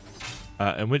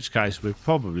 In which case, we're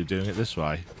probably doing it this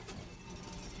way.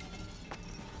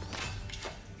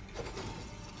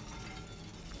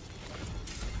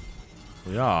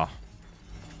 We are.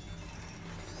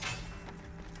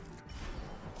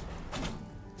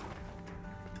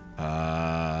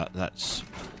 Let's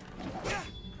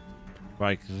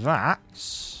break that.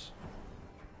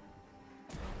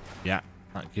 Yeah,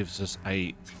 that gives us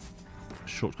a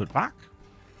shortcut back.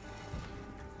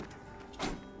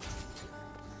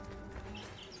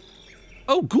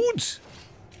 Oh, good.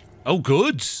 Oh,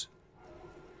 good.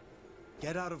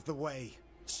 Get out of the way.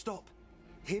 Stop.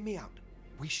 Hear me out.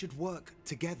 We should work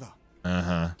together.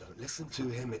 Uh-huh. Don't listen to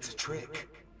him. It's a trick.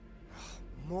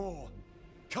 More.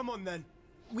 Come on, then.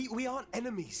 We aren't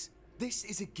enemies. This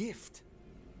is a gift.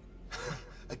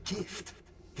 A gift?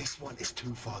 This one is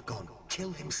too far gone.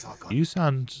 Kill him, Sargon. You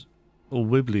sound all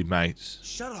wibbly, mate.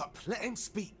 Shut up. Let him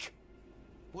speak.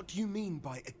 What do you mean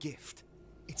by a gift?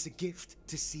 It's a gift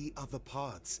to see other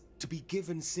paths, to be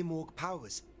given Simorg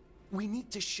powers. We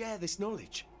need to share this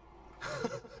knowledge.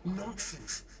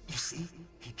 Nonsense. You see,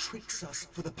 he tricks us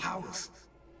for the powers.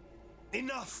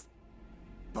 Enough!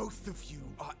 Both of you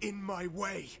are in my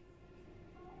way.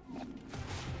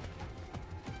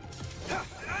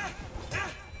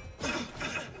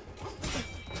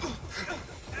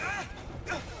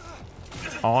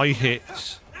 I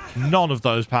hit none of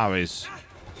those parries.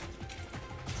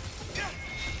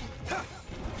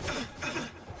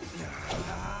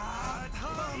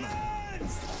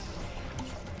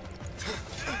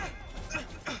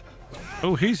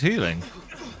 Oh, he's healing.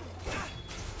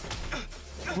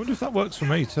 I wonder if that works for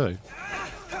me too.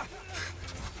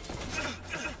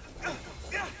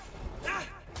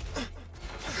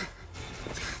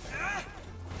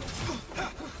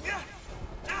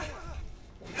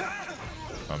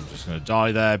 I'm just going to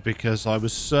die there because I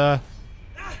was...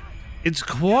 It's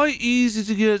quite easy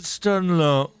to get stun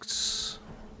locked.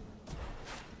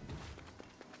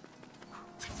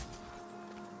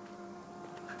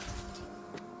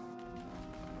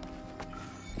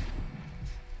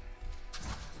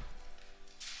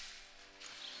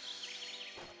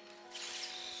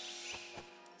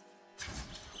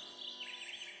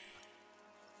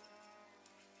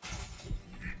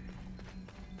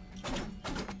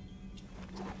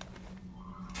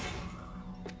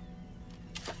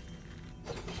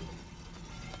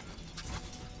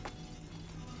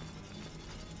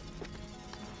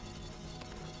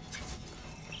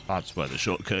 That's where the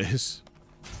shortcut is.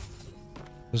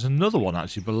 There's another one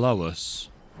actually below us.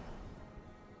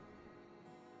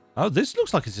 Oh, this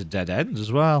looks like it's a dead end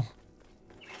as well.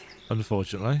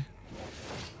 Unfortunately.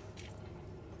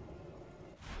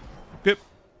 Yep.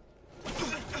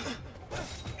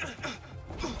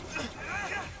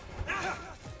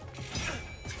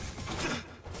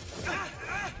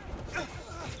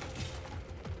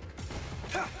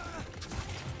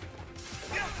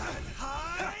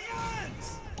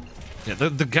 Yeah,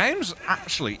 the game's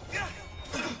actually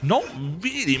not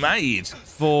really made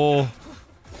for...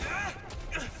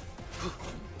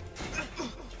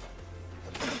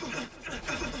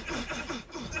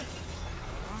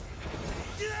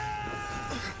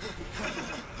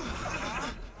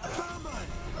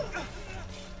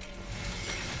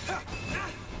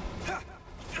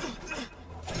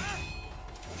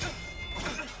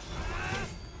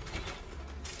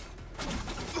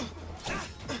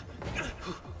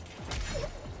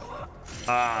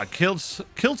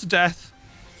 Killed to death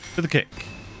with a kick.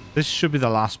 This should be the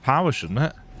last power, shouldn't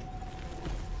it?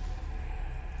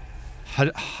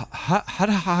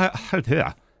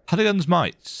 Hadagon's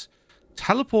mites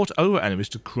teleport over enemies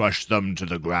to crush them to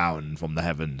the ground from the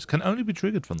heavens. Can only be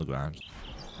triggered from the ground.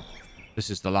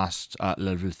 This is the last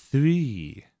level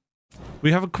 3.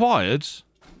 We have acquired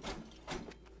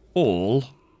all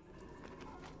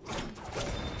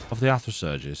of the Athra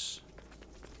Surges.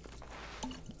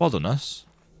 Well done, us.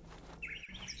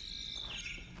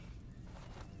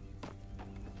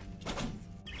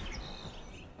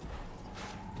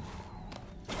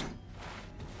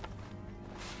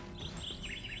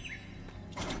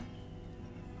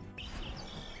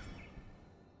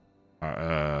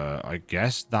 I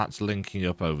guess that's linking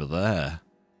up over there.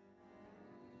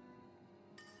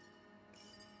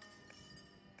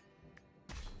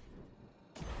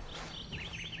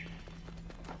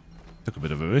 Took a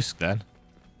bit of a risk then.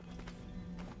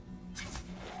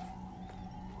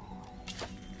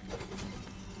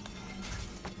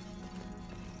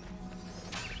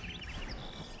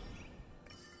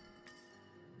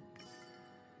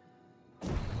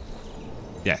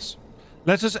 Yes.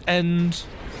 Let us end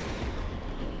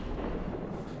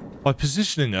by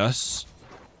positioning us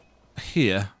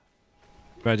here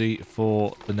ready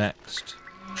for the next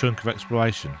chunk of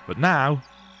exploration. But now,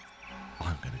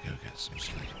 I'm going to go get some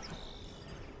sleep.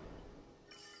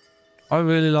 I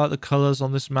really like the colours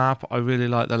on this map. I really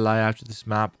like the layout of this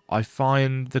map. I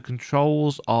find the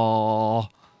controls are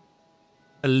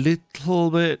a little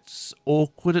bit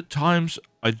awkward at times.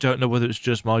 I don't know whether it's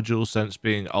just my DualSense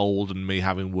being old and me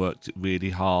having worked it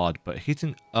really hard, but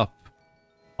hitting up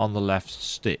on the left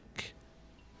stick,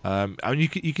 I mean,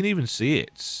 you can even see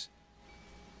it.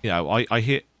 You know, I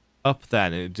hit up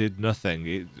then and it did nothing.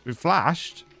 It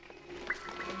flashed.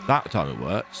 That time it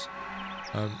worked.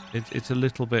 It's a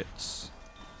little bit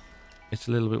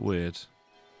weird.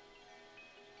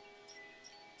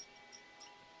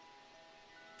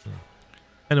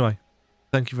 Anyway,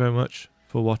 thank you very much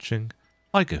for watching.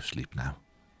 I go sleep now.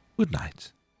 Good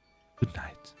night. Good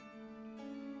night.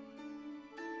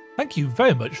 Thank you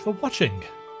very much for watching.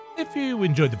 If you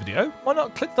enjoyed the video, why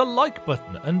not click the like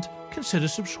button and consider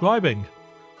subscribing.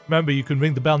 Remember, you can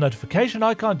ring the bell notification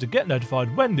icon to get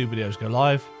notified when new videos go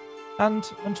live. And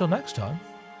until next time,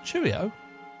 cheerio.